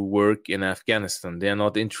to work in Afghanistan. They are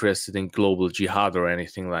not interested in global jihad or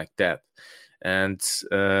anything like that. And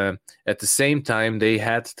at the same time, they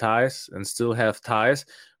had ties and still have ties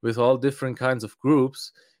with all different kinds of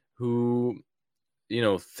groups who,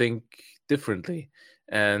 think differently.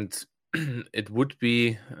 And it will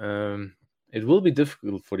be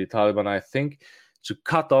difficult for the Taliban, I think, to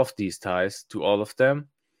cut off these ties to all of them.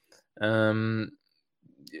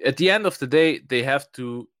 At the end of the day, they have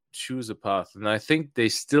to choose a path, and I think they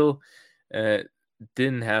still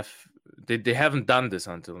didn't have. They haven't done this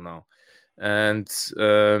until now, and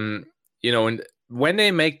and when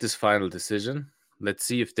they make this final decision, let's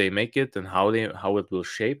see if they make it and how it will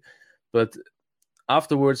shape. But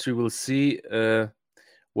afterwards, we will see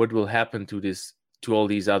what will happen to all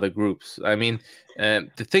these other groups. I mean,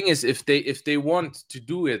 the thing is, if they want to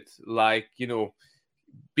do it, like,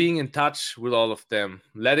 being in touch with all of them,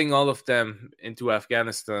 letting all of them into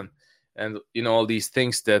Afghanistan, and all these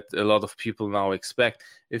things that a lot of people now expect,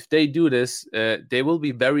 if they do this, they will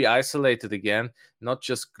be very isolated again, not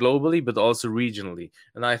just globally but also regionally.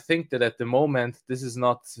 And I think that at the moment, this is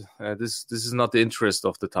not this is not the interest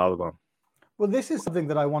of the Taliban. Well, this is something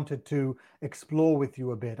that I wanted to explore with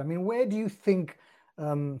you a bit. I mean, where do you think,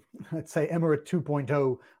 let's say, Emirate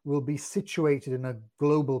 2.0 will be situated in a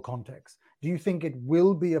global context? Do you think it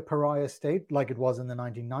will be a pariah state like it was in the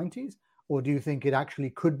 1990s? Or do you think it actually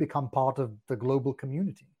could become part of the global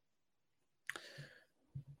community?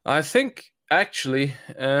 I think, actually,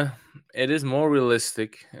 it is more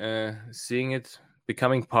realistic seeing it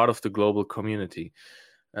becoming part of the global community.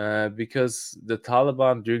 Because the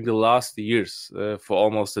Taliban, during the last years, for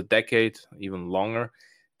almost a decade, even longer,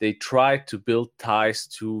 they tried to build ties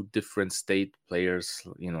to different state players,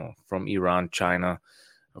 from Iran, China,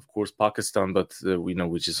 of course, Pakistan, but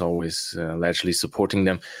which is always largely supporting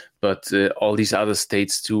them. But all these other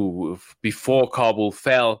states too. Before Kabul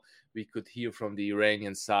fell, we could hear from the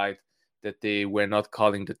Iranian side that they were not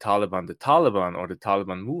calling the Taliban or the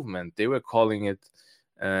Taliban movement. They were calling it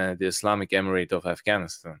the Islamic Emirate of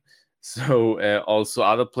Afghanistan. So also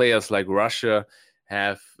other players like Russia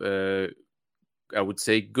have, I would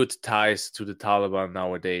say, good ties to the Taliban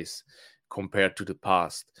nowadays compared to the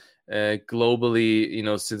past.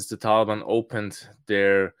 Globally, since the Taliban opened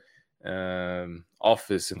their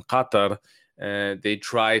office in Qatar, they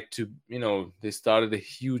tried to, they started a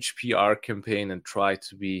huge PR campaign and tried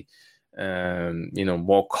to be,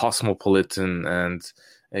 more cosmopolitan and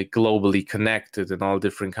globally connected, and all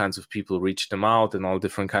different kinds of people reached them out, and all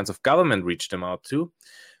different kinds of government reached them out too.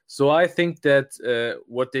 So I think that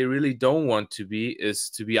what they really don't want to be is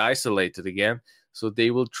to be isolated again. So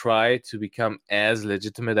they will try to become as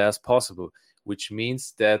legitimate as possible, which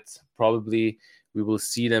means that probably we will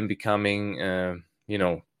see them becoming,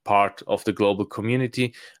 part of the global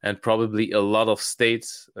community, and probably a lot of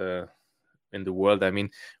states in the world. I mean,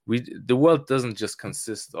 the world doesn't just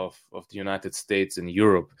consist of the United States and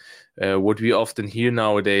Europe. What we often hear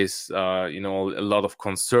nowadays, a lot of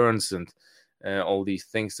concerns and all these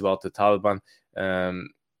things about the Taliban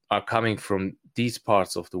are coming from these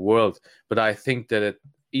parts of the world. But I think that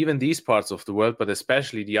even these parts of the world, but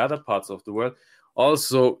especially the other parts of the world,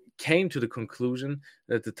 also came to the conclusion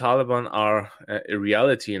that the Taliban are a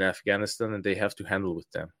reality in Afghanistan and they have to handle with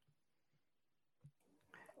them.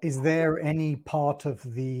 Is there any part of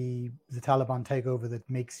the Taliban takeover that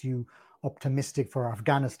makes you optimistic for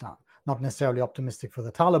Afghanistan? Not necessarily optimistic for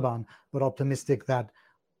the Taliban, but optimistic that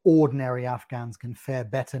ordinary Afghans can fare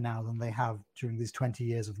better now than they have during these 20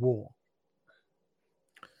 years of war?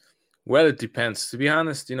 Well, it depends. To be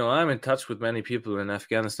honest, I'm in touch with many people in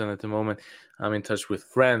Afghanistan at the moment. I'm in touch with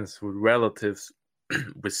friends, with relatives,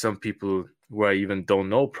 with some people who I even don't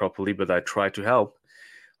know properly, but I try to help.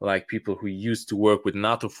 Like people who used to work with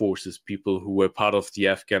NATO forces, people who were part of the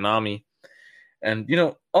Afghan army. And,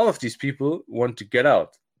 all of these people want to get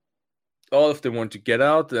out. All of them want to get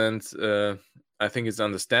out. And I think it's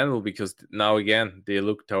understandable because now, again, they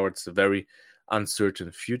look towards a very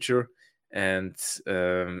uncertain future. And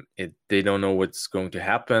they don't know what's going to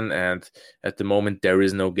happen. And at the moment, there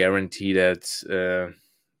is no guarantee that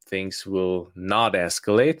things will not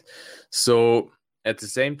escalate. So at the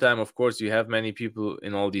same time, of course, you have many people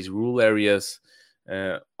in all these rural areas.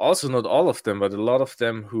 Also, not all of them, but a lot of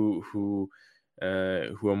them who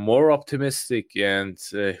are more optimistic and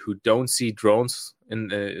who don't see drones on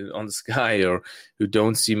the sky, or who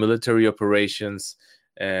don't see military operations.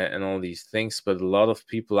 And all these things, but a lot of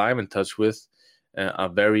people I'm in touch with are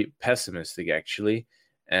very pessimistic, actually,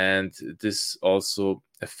 and this also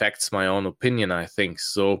affects my own opinion, I think.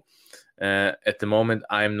 So at the moment,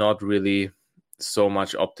 I'm not really so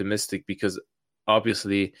much optimistic because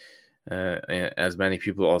obviously, as many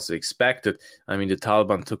people also expected, the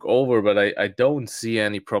Taliban took over, but I don't see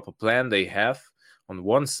any proper plan they have on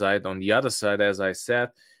one side. On the other side, as I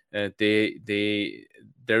said,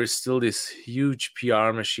 there is still this huge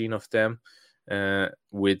PR machine of them,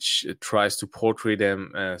 which tries to portray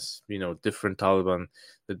them as, different Taliban,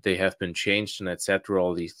 that they have been changed and etc.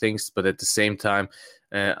 All these things. But at the same time,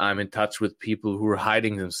 I'm in touch with people who are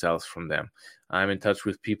hiding themselves from them. I'm in touch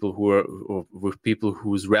with people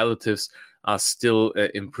whose relatives are still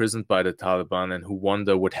imprisoned by the Taliban and who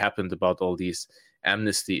wonder what happened about all these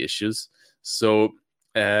amnesty issues. So.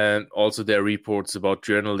 And also there are reports about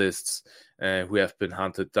journalists who have been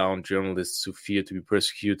hunted down, journalists who fear to be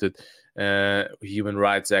persecuted, human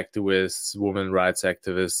rights activists, women rights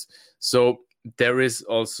activists. So there is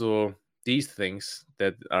also these things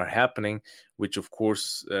that are happening, which of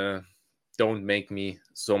course don't make me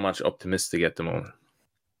so much optimistic at the moment.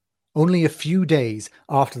 Only a few days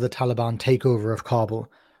after the Taliban takeover of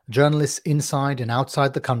Kabul, journalists inside and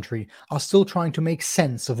outside the country are still trying to make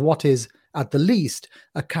sense of what is, at the least,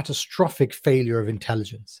 a catastrophic failure of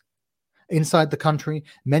intelligence. Inside the country,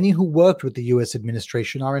 many who worked with the US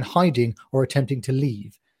administration are in hiding or attempting to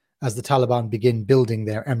leave as the Taliban begin building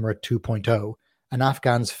their Emirate 2.0, and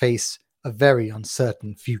Afghans face a very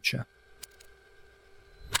uncertain future.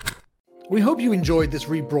 We hope you enjoyed this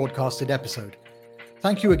rebroadcasted episode.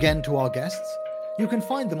 Thank you again to our guests. You can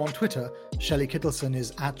find them on Twitter. Shelly Kittleson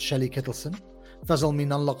is at Shelly Kittleson. Fazal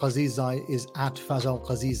Minallah Qazizai is at Fazal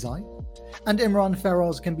Qazizai. And Imran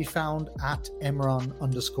Feroz can be found at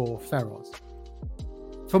Imran_Feroz.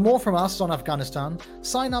 For more from us on Afghanistan,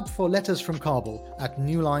 sign up for Letters from Kabul at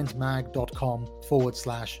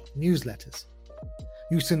newlinesmag.com/newsletters.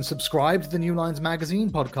 You can subscribe to the New Lines Magazine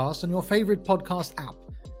podcast on your favorite podcast app.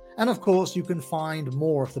 And of course, you can find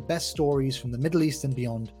more of the best stories from the Middle East and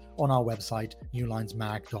beyond on our website,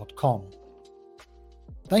 newlinesmag.com.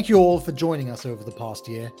 Thank you all for joining us over the past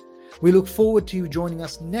year. We look forward to you joining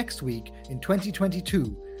us next week in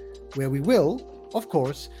 2022, where we will, of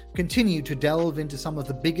course, continue to delve into some of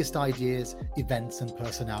the biggest ideas, events, and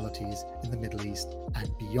personalities in the Middle East and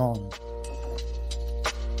beyond.